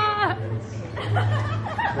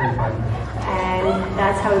 Very fun. And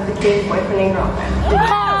that's how we became boyfriend and girlfriend.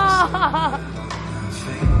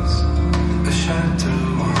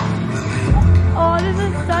 Oh, this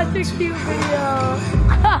is such a cute video.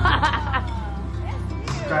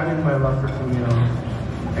 Describing my love for Camille.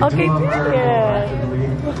 I Okay, do love her period.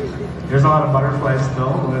 wholeheartedly. There's a lot of butterflies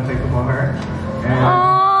still when I think about her. And Aww.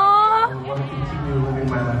 I want to continue living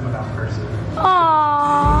my life with that person.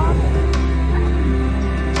 Aww.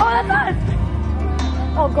 Oh, that's us.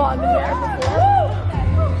 Oh god, the air before.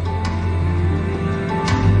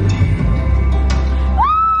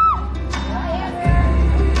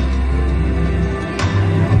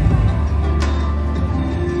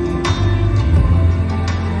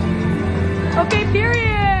 Okay,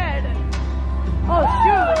 period. Oh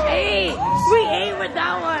shoot, 8. We ate with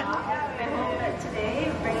that one. I hope that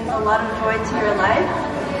today brings a lot of joy to your life,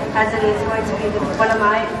 as it is going to be one of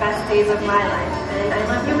my best days of my life. And I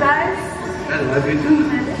love you guys. I love you too.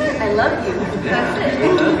 I love you. That's it.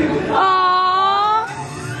 I love you. Aww.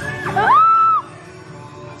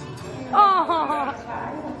 Aww. Aww.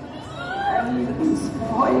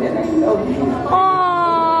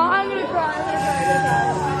 I'm gonna cry.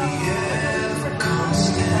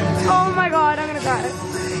 Oh my god, I'm gonna cry.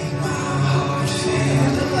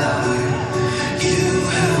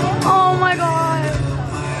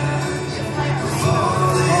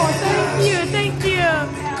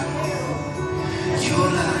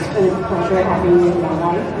 enjoyed having you in my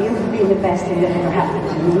life. You've been the best thing that ever happened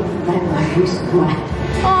to me. I love you so much.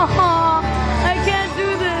 Oh, I can't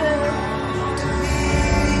do this.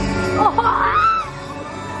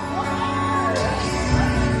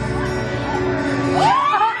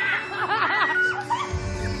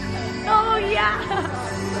 Oh yeah.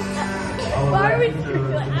 Why are we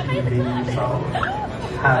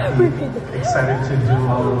happy, excited to do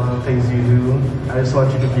all the things you do. I just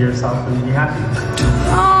want you to be yourself and be happy.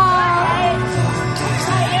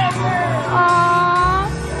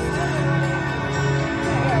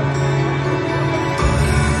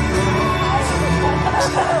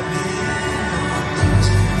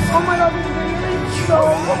 Oh my god, this video is so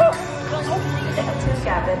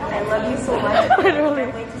Gavin, I love you so much. I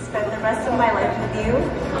can't wait to spend the rest of my life with you.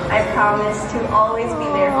 I promise to always be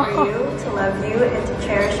there for you, to love you, and to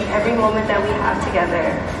cherish every moment that we have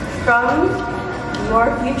together. From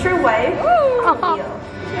your future wife, Camille.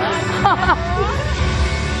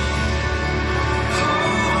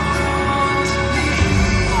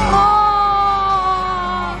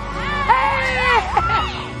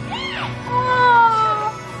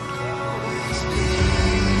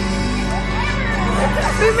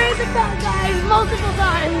 We made the cut, guys, multiple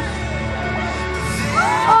times.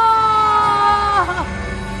 Oh,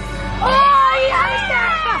 oh yes!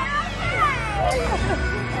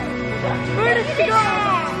 Where did she go?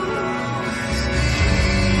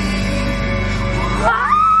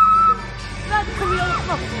 Ah! That's Camille's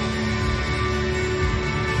fault.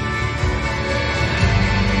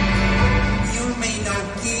 You may now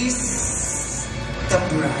kiss the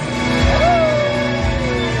bride.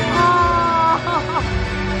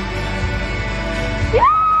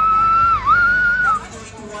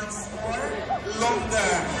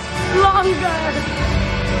 Longer.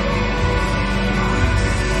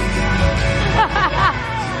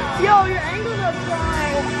 Yo, your angles are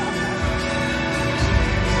fine.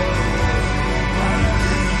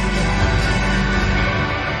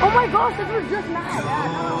 Oh my gosh, this was just mad.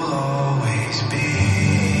 Always be.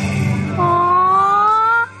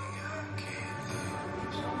 Aww.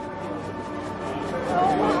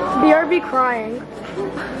 BRB crying.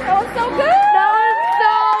 That was so good. That was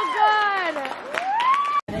so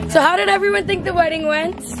good. So how did everyone think the wedding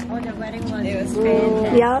went? Oh, the wedding was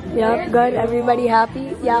fantastic. Yep, good. Everybody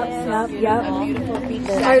happy? Yep.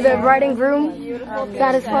 Are the bride and groom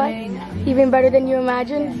satisfied? Even better than you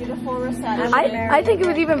imagined? I think it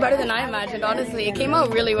was even better than I imagined, honestly. It came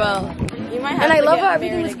out really well. And I love how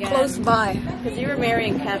everything was close by. Because you were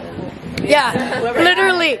marrying Kevin. Yeah,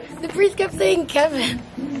 literally. The priest kept saying Kevin.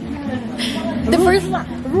 The first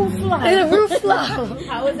Rooflaw.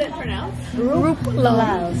 How is it pronounced?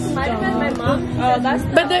 Rooflaw. Might have been my mom. Oh, that's.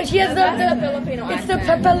 But she has the Filipino it's the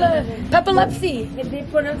accent. epilepsy.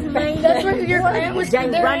 That's what your aunt was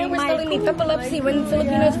telling me. Epilepsy when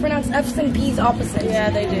Filipinos pronounce F's and P's opposite.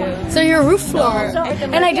 Yeah, they do. So you're Rooflaw.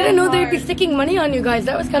 And I didn't know they'd be sticking money on you guys.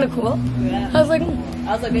 That was kind of cool. Yeah. I was like,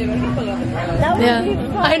 babe, when you put it on the ground.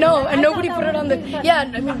 yeah, I know, and nobody put it on the. Yeah,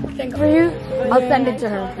 I mean, thank for you. I'll send it to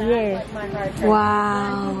her. Yeah.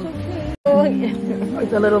 Wow.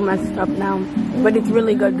 It's a little messed up now, but it's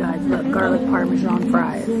really good, guys. Look, garlic parmesan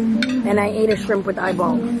fries, and I ate a shrimp with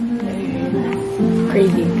eyeballs.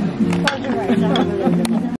 Crazy.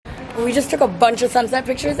 We just took a bunch of sunset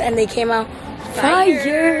pictures, and they came out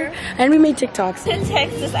fire. And we made TikToks. The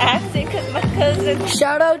Texas accent, because my cousin.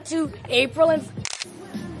 Shout out to April and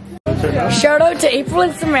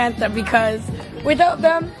Samantha, because without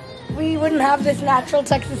them, we wouldn't have this natural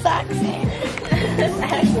Texas accent.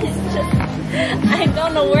 I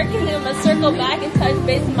don't know, working them a circle back and touch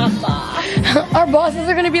base with my boss. Our bosses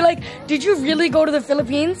are gonna be like, did you really go to the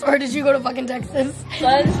Philippines or did you go to fucking Texas?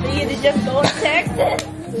 Son, for you to just go to Texas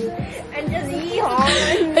and just yeehaw.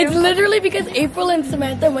 It's literally because April and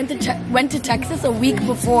Samantha went to Texas a week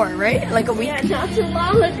before, right? Like a week. Yeah, not too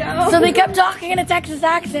long ago. So they kept talking in a Texas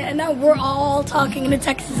accent, and now we're all talking in a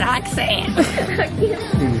Texas accent.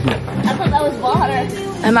 I thought that was water.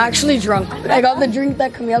 I'm actually drunk. I got the drink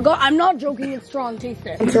that Camille got. I'm not joking, it's strong. Taste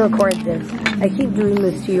it. To record this. I keep doing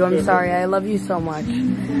this to you. I'm sorry. I love you so much.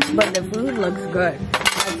 But the food looks good.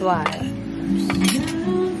 That's why.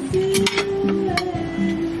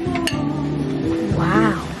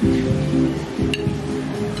 Wow.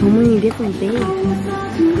 So many different things.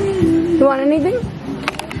 You want anything?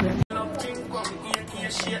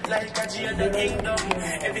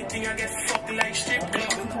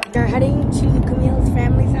 We're heading to Camille's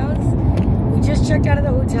family's house. We just checked out of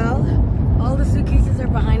the hotel. All the suitcases are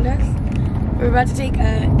behind us. We're about to take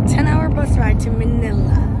a 10-hour bus ride to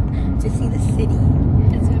Manila to see the city.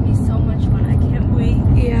 It's gonna be so much fun. I can't wait.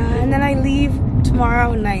 Yeah, and then I leave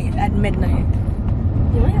tomorrow night at midnight.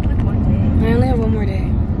 You only have like one day. I only have one more day.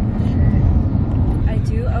 I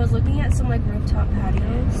do. I was looking at some like rooftop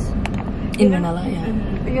patios. In Manila, yeah.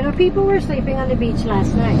 You know, people were sleeping on the beach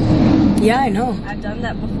last night. Yeah, I know. I've done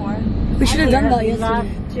that before. We should have done that Love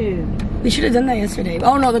yesterday. to. We should have done that yesterday.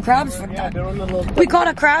 Oh no, the crabs fucked up. We caught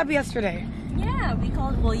a crab yesterday. Yeah, we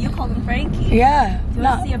called. Well, you called him Frankie. Yeah. Do you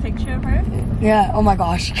want to see a picture of her? Yeah. Oh my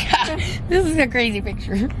gosh. This is a crazy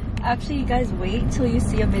picture. Actually, you guys wait till you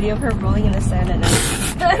see a video of her rolling in the sand at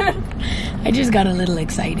night. I just got a little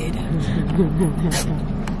excited.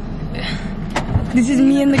 This is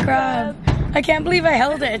me and the crab. I can't believe I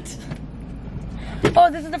held it.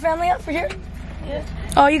 Oh, this is the family house for here? Yeah.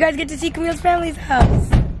 Oh, you guys get to see Camille's family's house.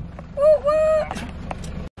 Woo woo!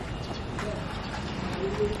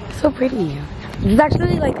 So pretty. It's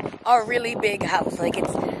actually like a really big house. Like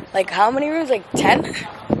it's like how many rooms? Like 10?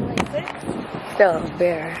 Like 6? Still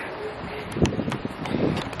bare.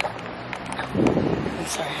 I'm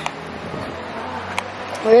sorry.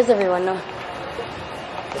 Where is everyone now?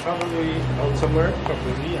 They're probably out somewhere,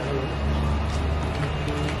 probably, I don't know.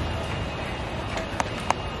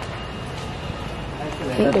 I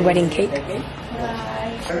think the wedding cake.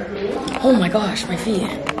 Oh my gosh, my feet.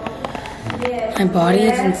 My body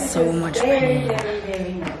is in so much pain.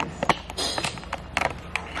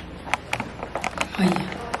 Oh, yeah.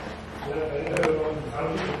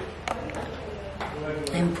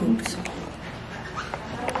 I'm pooped.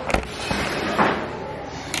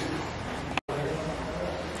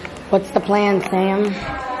 What's the plan, Sam?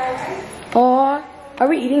 Oh, are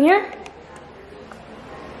we eating here?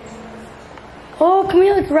 Oh,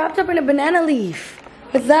 Camille, it's wrapped up in a banana leaf.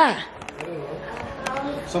 What's that?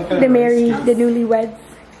 Some kind The of married, rice. the newlyweds.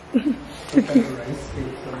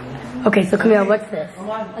 Okay, so Camille, what's this?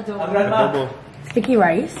 Adobo. Sticky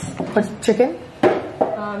rice. What's chicken?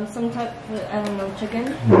 Some type of, I don't know, chicken.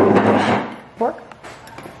 Pork?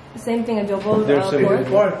 Same thing, adobo, There's some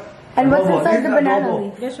pork. And what's inside the banana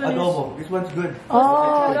leaf? This one Adobo. This one's good.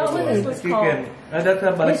 Oh, That's what this was called. Chicken. That's a is.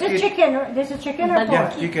 This basket. is chicken. This is chicken or Yeah,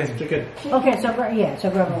 pork? chicken. Chicken. Okay, so yeah, so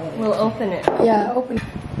grab it. We'll open it. yeah, open.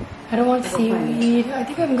 I don't want seaweed. I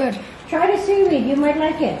think I'm good. Try the seaweed. You might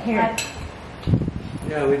like it. Here.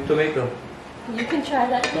 Yeah, with tomato. You can try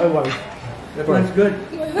that. I want. That one's good.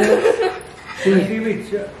 Seaweed.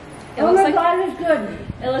 Yeah. It Oh looks my like God, it's good.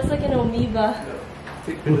 it looks like an amoeba.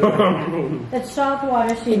 It's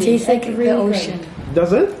saltwater seaweed. It tastes like It's the really good. ocean.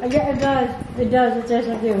 Does it? Yeah, it does. It does. It tastes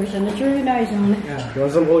like the ocean. It's really nice on it. There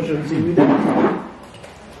was some ocean seaweed. Yeah,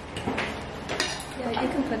 you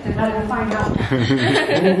can put that. I will find out.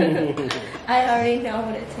 I already know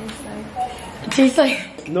what it tastes like. It tastes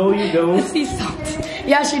like No, you don't. sea salt.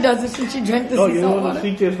 Yeah, she does it since she drank the Oh, sea you know salt what the water.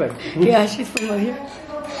 sweet tastes like? Yeah, she's familiar.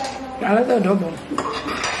 I like the adobo.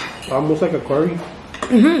 Almost like a curry.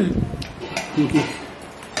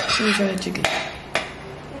 Let me try the chicken.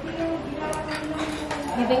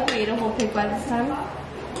 You think we ate a whole pig by this time? I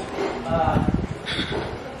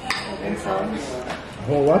think so.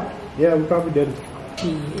 Oh, what? Yeah, we probably did. Yeah.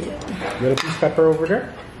 You got a piece of pepper over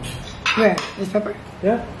there? Where? This pepper?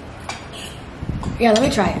 Yeah. Yeah, let me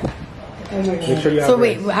try it. Make sure you have So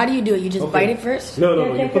wait, rice. how do you do it? You just Okay. bite it first? No, no,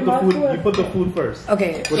 no. Yeah, You take put the the food. mouthful. You put the food first.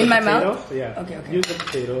 Okay, With in the my potato, mouth? Yeah. Okay, okay. Use the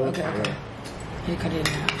potato. Okay, okay. You cut it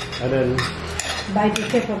in half. And then Bite the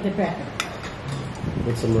tip of the pepper.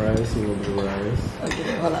 with some rice, a little bit of rice.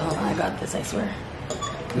 Okay, hold on. I got this, I swear.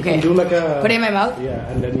 You Okay. can do like a. Put it in my mouth? Yeah,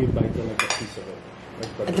 and then you bite like a piece of it.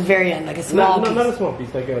 At the very end, like a small no, piece. not a small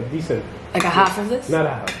piece, like a decent. Like a half of this? Not a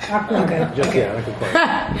half. Okay. Just okay. yeah, like a quarter.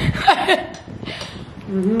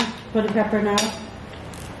 Put the pepper now.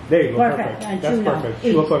 There you go. Perfect. Perfect. And That's chew now. perfect.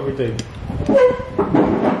 Eat. Chew up everything.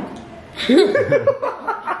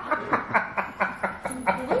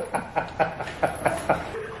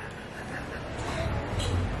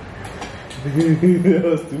 That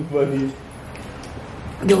was too funny.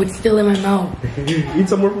 Yo, it's still in my mouth. Eat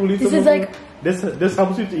some more food. Eat This some is more like- food. This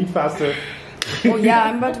helps you to eat faster. Oh yeah,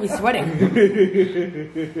 I'm about to be sweating.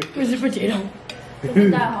 Where's the potato? Is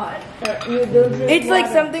it that hot? It's like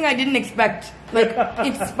something I didn't expect. Like,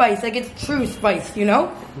 it's spice. Like, it's true spice, you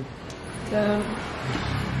know?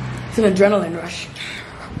 It's an adrenaline rush.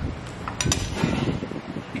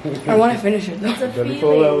 I want to finish it though. It's a Belly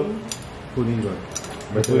full out. feeling. Food is good.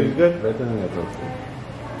 Food is good? Better than that also.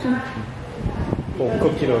 Home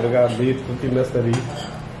cooked, you know, they got beef, cooking study.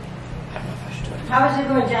 How is it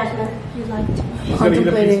going, Jasmine? You like to. She's gonna eat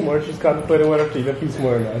a piece more. She's contemplating whether to eat a piece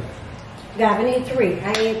more or not. Gavin ate 3.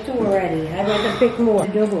 I ate 2 already. I want to pick more.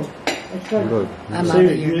 Double. It's good. Good. I'm So out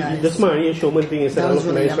of here, guys. this man, showman thing is That that was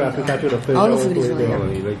looks really nice yummy, after though. catch with a fish. All the food is really I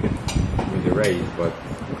only like it with the rice, but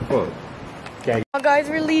well, Well, guys, guys,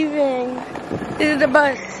 we're leaving. This is the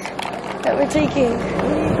bus that we're taking.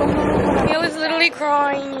 I was literally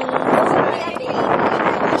crying.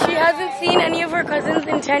 She hasn't seen any of her cousins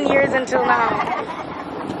in 10 years until now.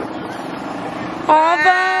 Oh,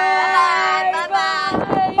 bye!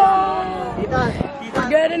 Bye! We're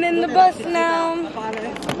getting in the bus now.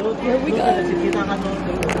 Here we go.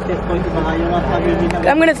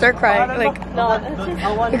 I'm gonna start crying. Like,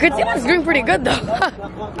 you could see I was doing pretty good though.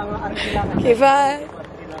 Okay, bye.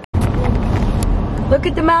 Look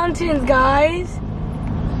at the mountains, guys.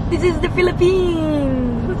 This is the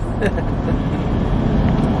Philippines.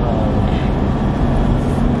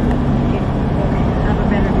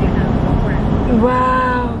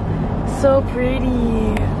 Wow, so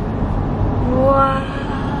pretty. Wow.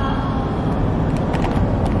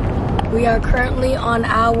 We are currently on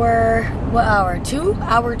our, what hour? 2?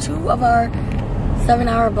 Hour 2 of our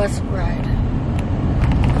 7-hour bus ride.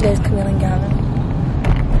 There's Camille and Gavin.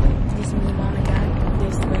 There's me, Mom and Dad.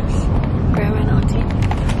 There's Chris, Grandma and Auntie.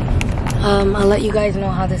 I'll let you guys know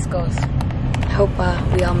how this goes. I hope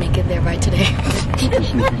we all make it there by today.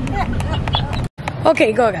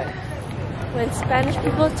 Okay, go ahead. When Spanish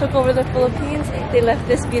people took over the Philippines, they left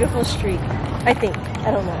this beautiful street. I think.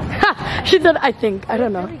 I don't know. Ha! She said, I think. I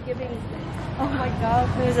don't know. Oh my god,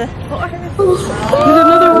 there's a horse. There's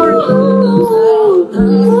another horse.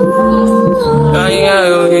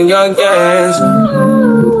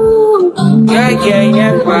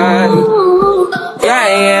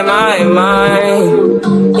 Yeah, my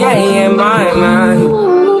mind. Yeah, my mind.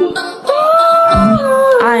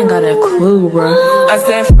 I ain't got a clue, bro. I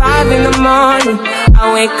said 5 in the morning.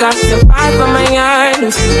 I wake up to 5 for my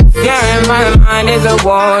earnings. Yeah, in my mind is a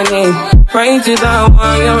warning. Pray to the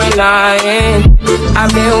one you're relying.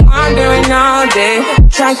 I've been wandering all day.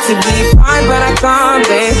 Tried to be fine, but I can't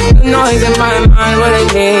be. The noise in my mind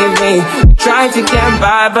wouldn't leave me. Tried to get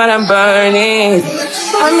by, but I'm burning.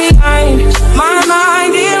 I'm behind, my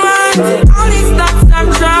mind is right. All these thoughts have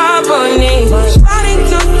troubled me. Starting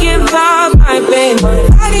to give up my pain.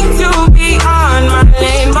 Fighting to be on my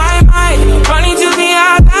lane. My mind running to the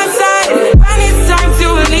other side. When it's time to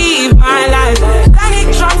leave my life, then it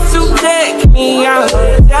tries to take me out.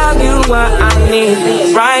 Tell you what I need,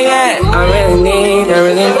 right? Yeah, I really need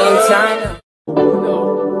time.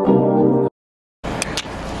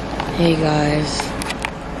 Hey guys,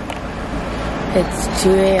 it's 2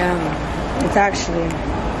 a.m. It's actually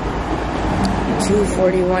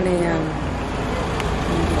 2:41 a.m.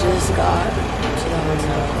 We just got to the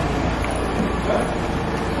hotel.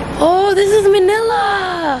 Oh, this is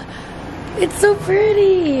Manila! It's so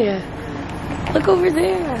pretty! Look over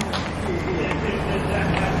there.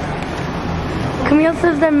 Camille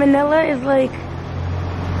says that Manila is like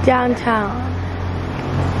downtown.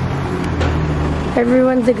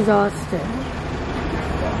 Everyone's exhausted.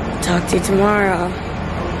 Talk to you tomorrow.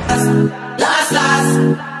 Last,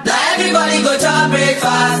 now everybody go to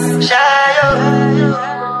breakfast. Shayo.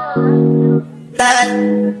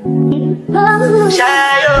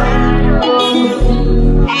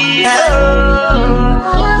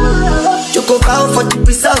 You go bow for the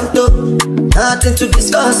result, though. Nothing to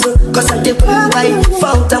discuss, cause I did by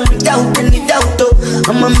default and without any doubt, though.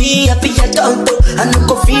 I'm a me happy adult, though. I no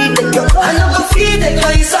go feed the girl, I no go feed the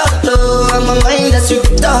girl, it's out, though. I'm a mind that's you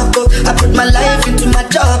can talk, though. I put my life into my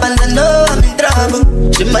job and I know I'm in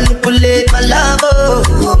trouble. She manipulate my love, oh.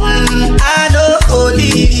 I know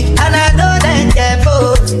holy, and I know that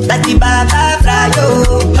devil. That the baba fry,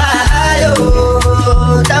 oh. My eye,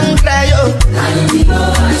 oh. Don't cry, oh. I need to go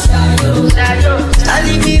and shadow. I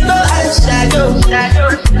need to go and shadow.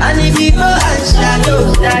 I need to go and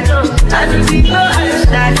shadow. I need to go and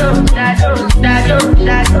shadow. I need to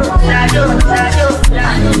go and shadow. I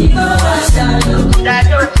need to go and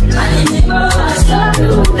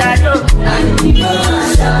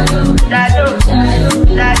shadow.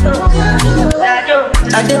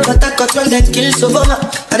 I did what I got when they kill Sovoma.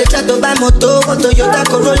 I did try to buy moto, Toyota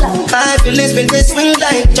Corolla. My feelings been they swing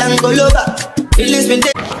like Django Lover. Feelings been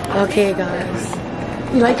they. Okay, guys.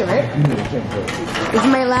 You like it, right? It's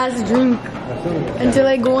my last drink until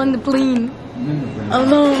I go on the plane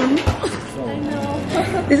alone. I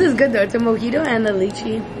know. This is good though. It's a mojito and a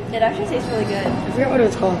lychee. It actually tastes really good. I forgot what it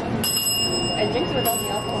was called. I drink it without the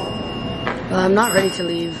alcohol. Well, I'm not ready to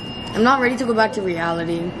leave. I'm not ready to go back to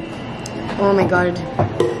reality. Oh my god.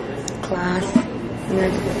 Class.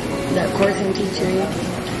 That course I'm teaching.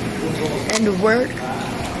 And work.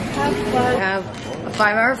 Have fun. I have a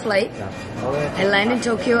 5-hour flight. I land in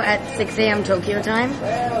Tokyo at 6 a.m. Tokyo time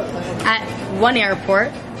at one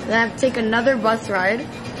airport. Then I have to take another bus ride,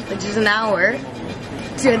 which is an hour.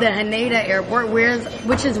 to the Haneda airport,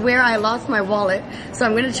 which is where I lost my wallet. So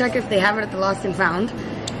I'm gonna check if they have it at the Lost and Found.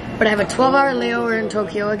 But I have a 12-hour layover in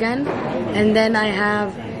Tokyo again, and then I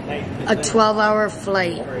have a 12-hour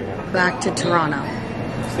flight back to Toronto.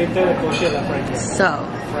 So,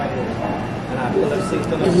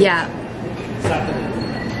 yeah.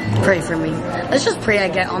 Pray for me. Let's just pray I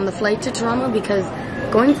get on the flight to Toronto, because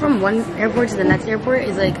going from one airport to the next airport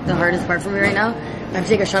is like the hardest part for me right now. I have to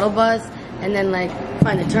take a shuttle bus and then like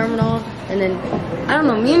find the terminal, and then I don't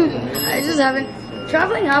know, I just haven't,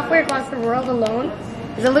 traveling halfway across the world alone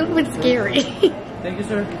is a little bit scary. Thank you,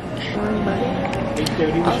 sir.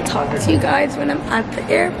 I'll talk to you guys when I'm at the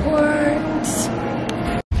airport.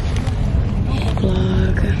 Hey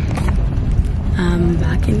vlog. I'm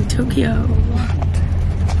back in Tokyo.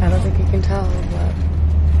 I don't think you can tell,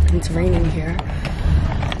 but it's raining here.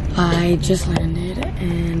 I just landed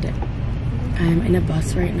and I'm in a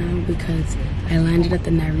bus right now because I landed at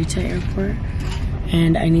the Narita airport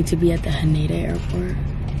and I need to be at the Haneda airport,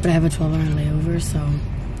 but I have a 12-hour layover, so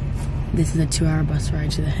this is a 2-hour bus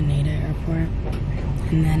ride to the Haneda airport,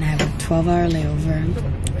 and then I have a 12-hour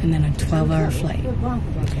layover and then a 12-hour flight.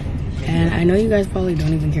 And I know you guys probably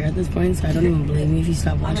don't even care at this point, so I don't even blame you if you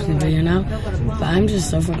stop watching the video now, but I'm just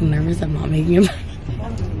so fucking nervous I'm not making it.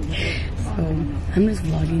 So I'm just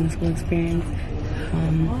vlogging this whole experience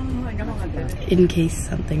in case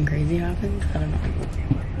something crazy happens. I don't know,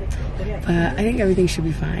 but I think everything should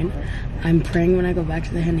be fine. I'm praying when I go back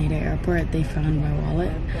to the Haneda airport they found my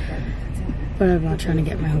wallet, but I'm not trying to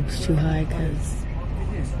get my hopes too high because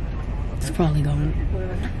it's probably gone.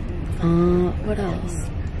 What else?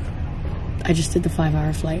 I just did the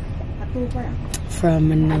 5-hour flight from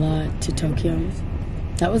Manila to Tokyo.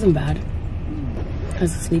 That wasn't bad. I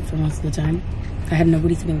was asleep for most of the time. I had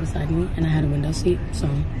nobody sitting beside me and I had a window seat, so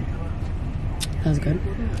that was good.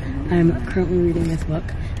 I'm currently reading this book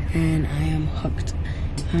and I am hooked.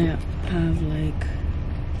 I have like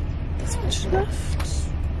this much left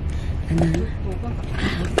and then I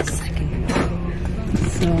have the second one.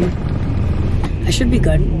 So I should be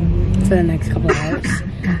good for the next couple of hours.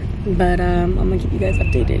 But I'm gonna keep you guys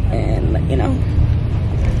updated and let you know.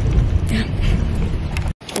 Yeah.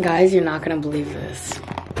 Guys, you're not gonna believe this.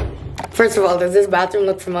 First of all, does this bathroom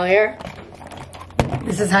look familiar?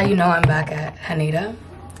 This is how you know I'm back at Haneda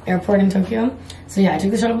Airport in Tokyo. So yeah, I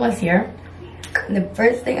took the shuttle bus here. And the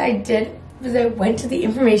first thing I did was I went to the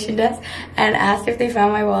information desk and asked if they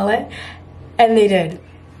found my wallet. And they did.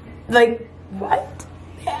 Like, what?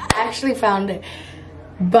 They actually found it.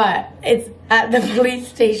 But it's at the police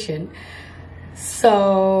station.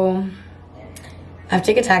 So I have to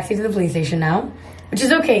take a taxi to the police station now, which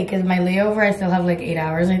is okay because my layover, I still have like 8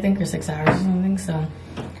 hours, I think, or 6 hours or something. So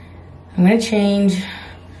I'm gonna change,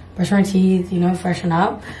 brush my teeth, you know, freshen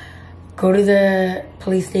up, go to the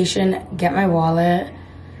police station, get my wallet.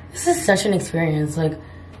 This is such an experience. Like,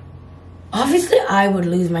 obviously I would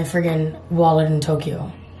lose my friggin' wallet in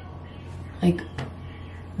Tokyo. Like,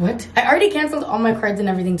 what? I already canceled all my cards and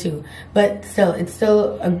everything too, but still, it's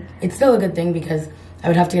still a good thing because I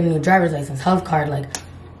would have to get a new driver's license, health card, like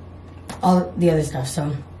all the other stuff.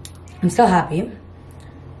 So I'm still happy.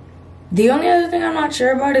 The only other thing I'm not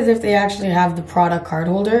sure about is if they actually have the product card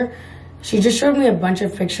holder. She just showed me a bunch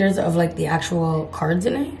of pictures of like the actual cards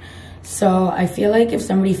in it. So I feel like if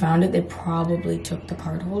somebody found it, they probably took the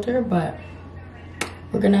card holder, but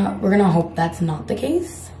we're gonna hope that's not the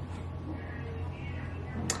case.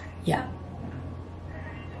 Yeah,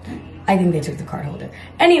 I think they took the card holder.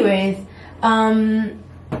 Anyways,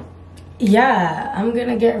 yeah, I'm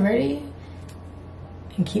gonna get ready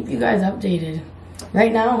and keep you guys updated.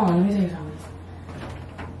 Right now, hold on, let me tell you something.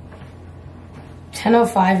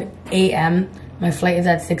 10:05 a.m. My flight is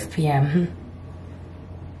at 6 p.m.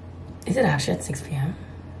 Is it actually at 6 p.m.?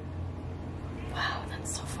 Wow,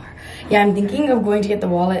 that's so far. Yeah, I'm thinking of going to get the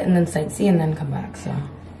wallet and then sightsee and then come back. So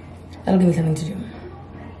that'll give me something to do.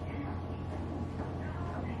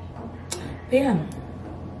 But yeah,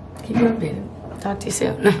 keep you updated. Talk to you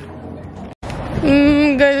soon.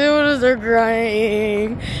 Guys, I want to start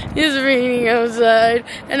crying. It's raining outside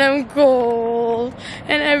and I'm cold.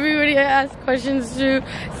 And everybody I ask questions to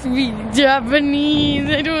speak Japanese.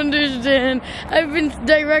 I don't understand. I've been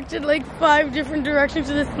directed like 5 different directions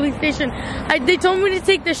to this police station. They told me to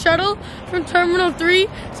take the shuttle from Terminal 3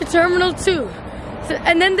 to Terminal 2. So,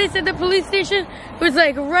 and then they said the police station was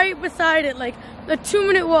like right beside it, like a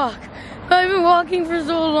 2-minute walk. I've been walking for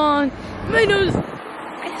so long. My nose is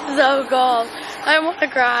so cold. I want to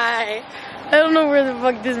cry. I don't know where the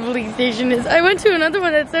fuck this police station is. I went to another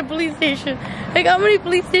one that said police station. Like, how many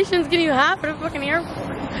police stations can you have at a fucking airport?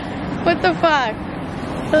 What the fuck?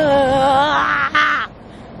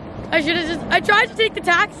 I tried to take the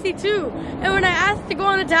taxi too. And when I asked to go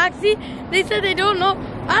on the taxi, they said they don't know.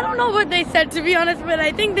 I don't know what they said, to be honest, but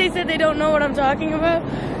I think they said they don't know what I'm talking about.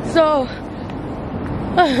 So,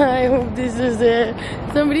 I hope this is it.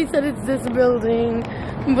 Somebody said it's this building,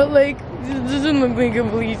 but like, this doesn't look like a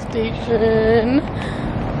police station.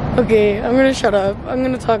 Okay, I'm gonna shut up. I'm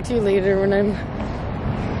gonna talk to you later when I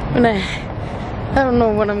don't know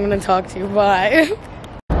what I'm gonna talk to you. Bye.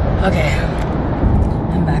 Okay,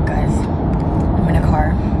 I'm back, guys. I'm in a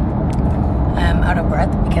car. I'm out of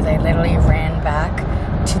breath because I literally ran back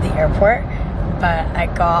to the airport, but I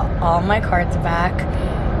got all my cards back.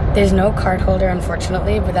 There's no card holder,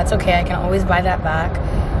 unfortunately, but that's okay. I can always buy that back.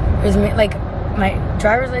 There's like my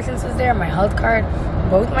driver's license was there, my health card,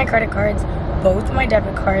 both my credit cards, both my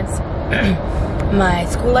debit cards, my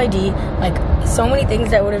school ID, like so many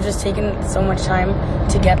things that would have just taken so much time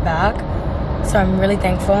to get back. So I'm really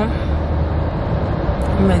thankful.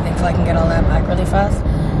 I'm really thankful I can get all that back really fast.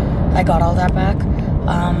 I got all that back.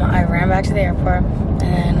 I ran back to the airport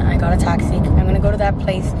and I got a taxi. I'm gonna go to that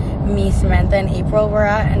place me, Samantha, and April were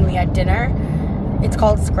at, and we had dinner. It's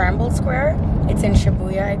called Scramble Square. It's in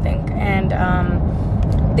Shibuya, I think, and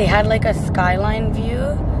they had like a skyline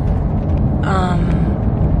view,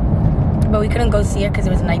 but we couldn't go see it because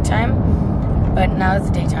it was nighttime, but now it's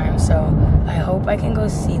daytime, so I hope I can go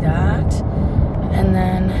see that. And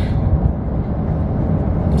then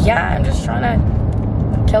yeah, I'm just trying to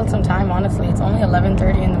kill some time, honestly. It's only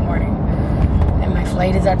 11:30 in the morning and my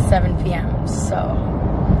flight is at 7 p.m. so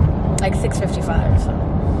like 6:55, so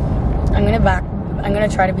I'm gonna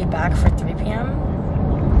try to be back for 3 p.m.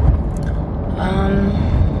 I'm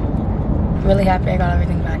really happy I got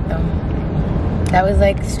everything back though. That was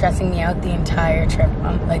like stressing me out the entire trip,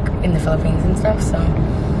 like in the Philippines and stuff, so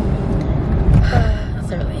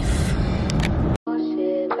that's a relief.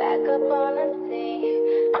 Back up on the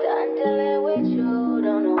scene, done dealing with you,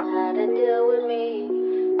 don't know how to deal with me.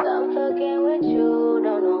 Done fucking with you,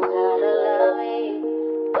 don't know how to love me.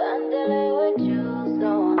 Done dealing with you, so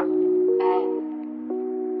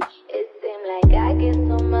it seemed like I get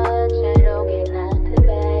so much, I don't get nothing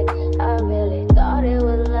back. I really thought it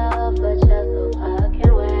was love, but you're so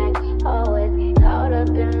fucking whack. Always get caught up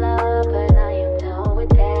in love, but now you're done with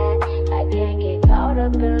that. I can't get caught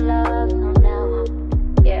up in love, so now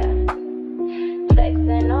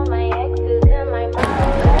flexing on my exes in my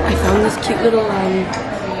mouth. I found this cute little, I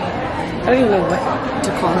don't even know what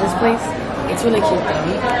to call this place. It's really cute though.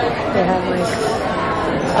 They have like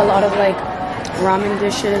a lot of like ramen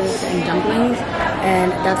dishes and dumplings,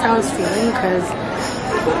 and that's how I was feeling, because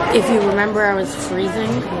if you remember I was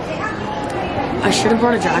freezing. I should have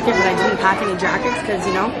brought a jacket, but I didn't pack any jackets because,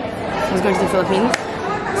 you know, I was going to the Philippines.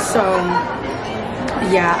 So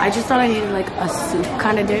yeah, I just thought I needed like a soup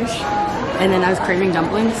kind of dish, and then I was craving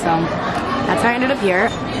dumplings, so that's how I ended up here.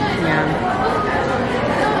 Yeah,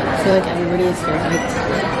 I feel like everybody is here.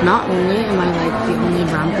 Like, not only am I like the only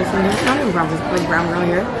brown person here, not even brown person, like brown girl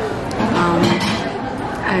here.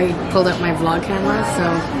 I pulled up my vlog camera, so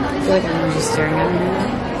I feel like everyone's just staring at me right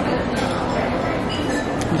now.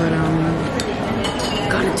 But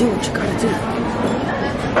gotta do what you gotta do.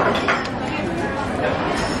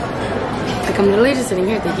 Like, I'm literally just sitting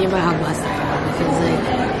here thinking about how blessed I am, because like,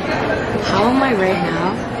 how am I right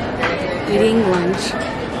now eating lunch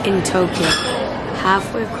in Tokyo,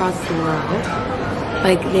 halfway across the world?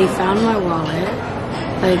 Like, they found my wallet.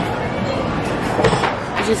 Like,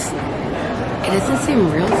 it doesn't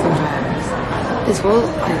seem real sometimes. This whole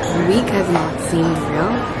like week has not seemed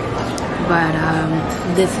real, but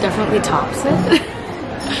this definitely tops it.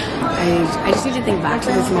 I just need to think back to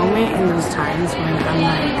this moment in those times when I'm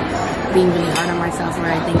like being really hard on myself,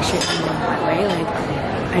 where I think shit can go my way. Like,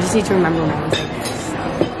 I just need to remember moments like this. So,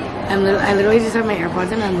 I literally just have my AirPods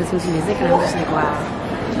in and I'm listening to music, and I'm just like, wow,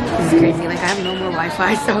 this is crazy. Like, I have no more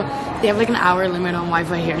Wi-Fi, so they have like an hour limit on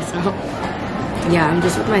Wi-Fi here, so yeah, I'm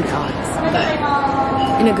just with my thoughts,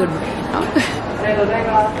 but in a good way, you know?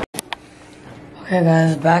 Okay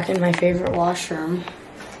guys, back in my favorite washroom.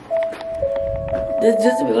 This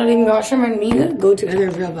disability washroom and me go together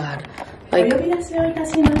real bad. Like, oh,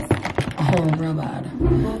 real bad.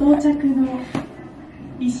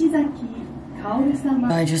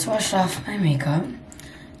 I just washed off my makeup.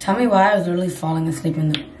 Tell me why I was literally falling asleep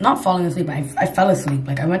not falling asleep, I fell asleep.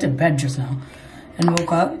 Like, I went to bed just now and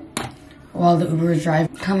woke up while the Uber was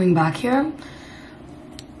driving, coming back here,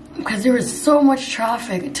 because there was so much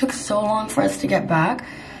traffic. It took so long for us to get back.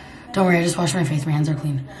 Don't worry, I just washed my face, my hands are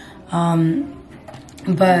clean.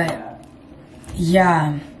 But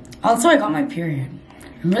yeah, also I got my period.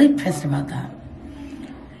 I'm really pissed about that,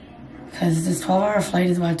 because this 12-hour flight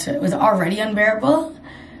was already unbearable,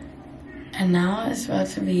 And now it's about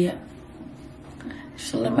to be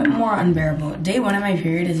just a little bit more unbearable. Day 1 of my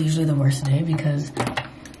period is usually the worst day because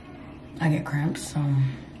I get cramps, so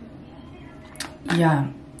yeah,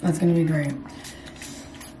 that's gonna be great.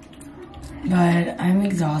 But I'm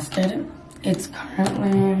exhausted. It's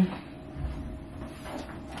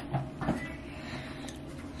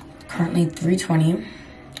currently 3:20,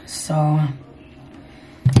 so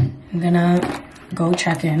I'm gonna go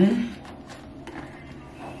check in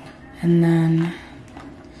and then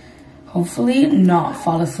hopefully not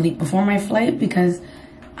fall asleep before my flight because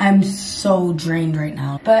I'm so drained right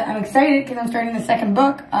now. But I'm excited because I'm starting the second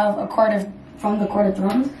book of from the Court of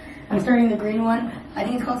Thrones. I'm starting the green one. I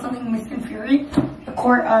think it's called something Mist and Fury. The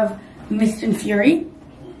Court of Mist and Fury.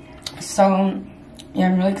 So yeah,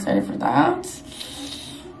 I'm really excited for that.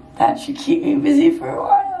 That should keep me busy for a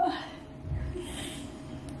while.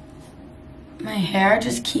 My hair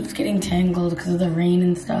just keeps getting tangled because of the rain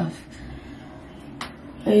and stuff.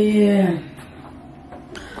 But yeah.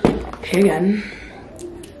 Here again.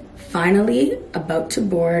 Finally about to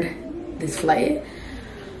board this flight.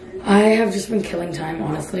 I have just been killing time,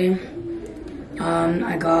 honestly.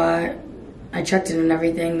 I checked in and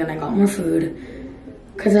everything, then I got more food.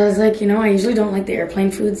 Cause I was like, you know, I usually don't like the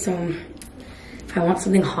airplane food, so if I want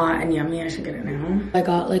something hot and yummy, I should get it now. I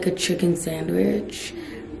got like a chicken sandwich.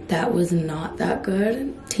 That was not that good.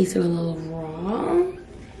 It tasted a little raw,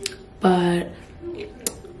 but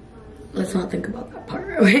let's not think about that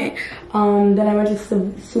part, okay? Then I went to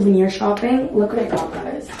some souvenir shopping. Look what I got,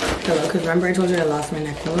 guys. Pillow, because remember I told you I lost my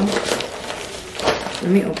neck pillow?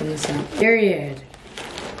 Let me open this up. Period.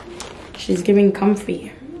 She's giving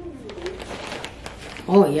comfy.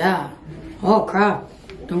 Oh yeah. Oh crap.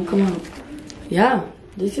 Don't come out. Yeah,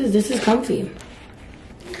 this is comfy.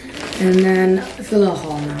 And then it's a little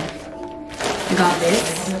haul now. I got this.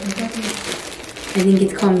 I think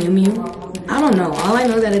it's called Mew Mew. I don't know. All I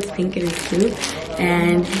know that it's pink and it's cute.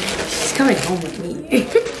 And she's coming home with me.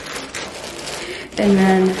 And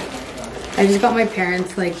then I just got my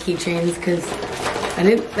parents like keychains because I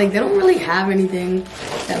didn't like, they don't really have anything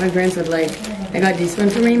that my parents would like. I got this one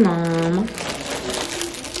for my mom.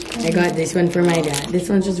 I got this one for my dad. This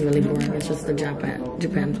one's just really boring. It's just the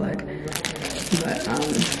Japan flag. But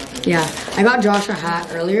yeah, I got Josh a hat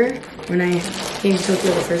earlier when I came to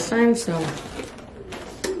Tokyo the first time, so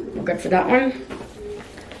we're good for that one.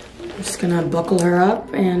 I'm just gonna buckle her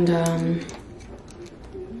up and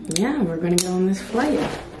yeah, we're gonna go on this flight.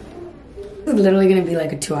 This is literally gonna be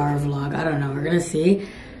like a 2-hour vlog. I don't know, we're gonna see.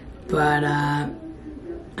 But I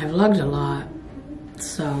vlogged a lot,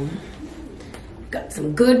 so got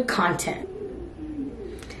some good content.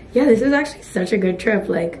 Yeah, this is actually such a good trip.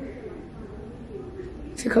 Like,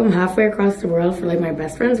 to come halfway across the world for like my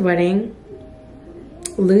best friend's wedding,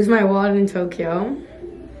 lose my wallet in Tokyo,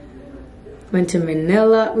 went to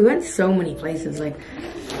Manila. We went so many places. Like,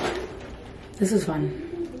 this was fun.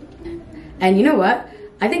 And you know what?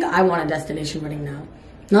 I think I want a destination wedding now.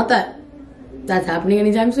 Not that that's happening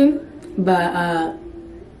anytime soon, but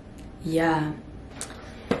yeah.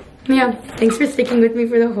 Yeah, thanks for sticking with me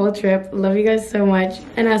for the whole trip. Love you guys so much,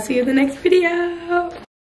 and I'll see you in the next video.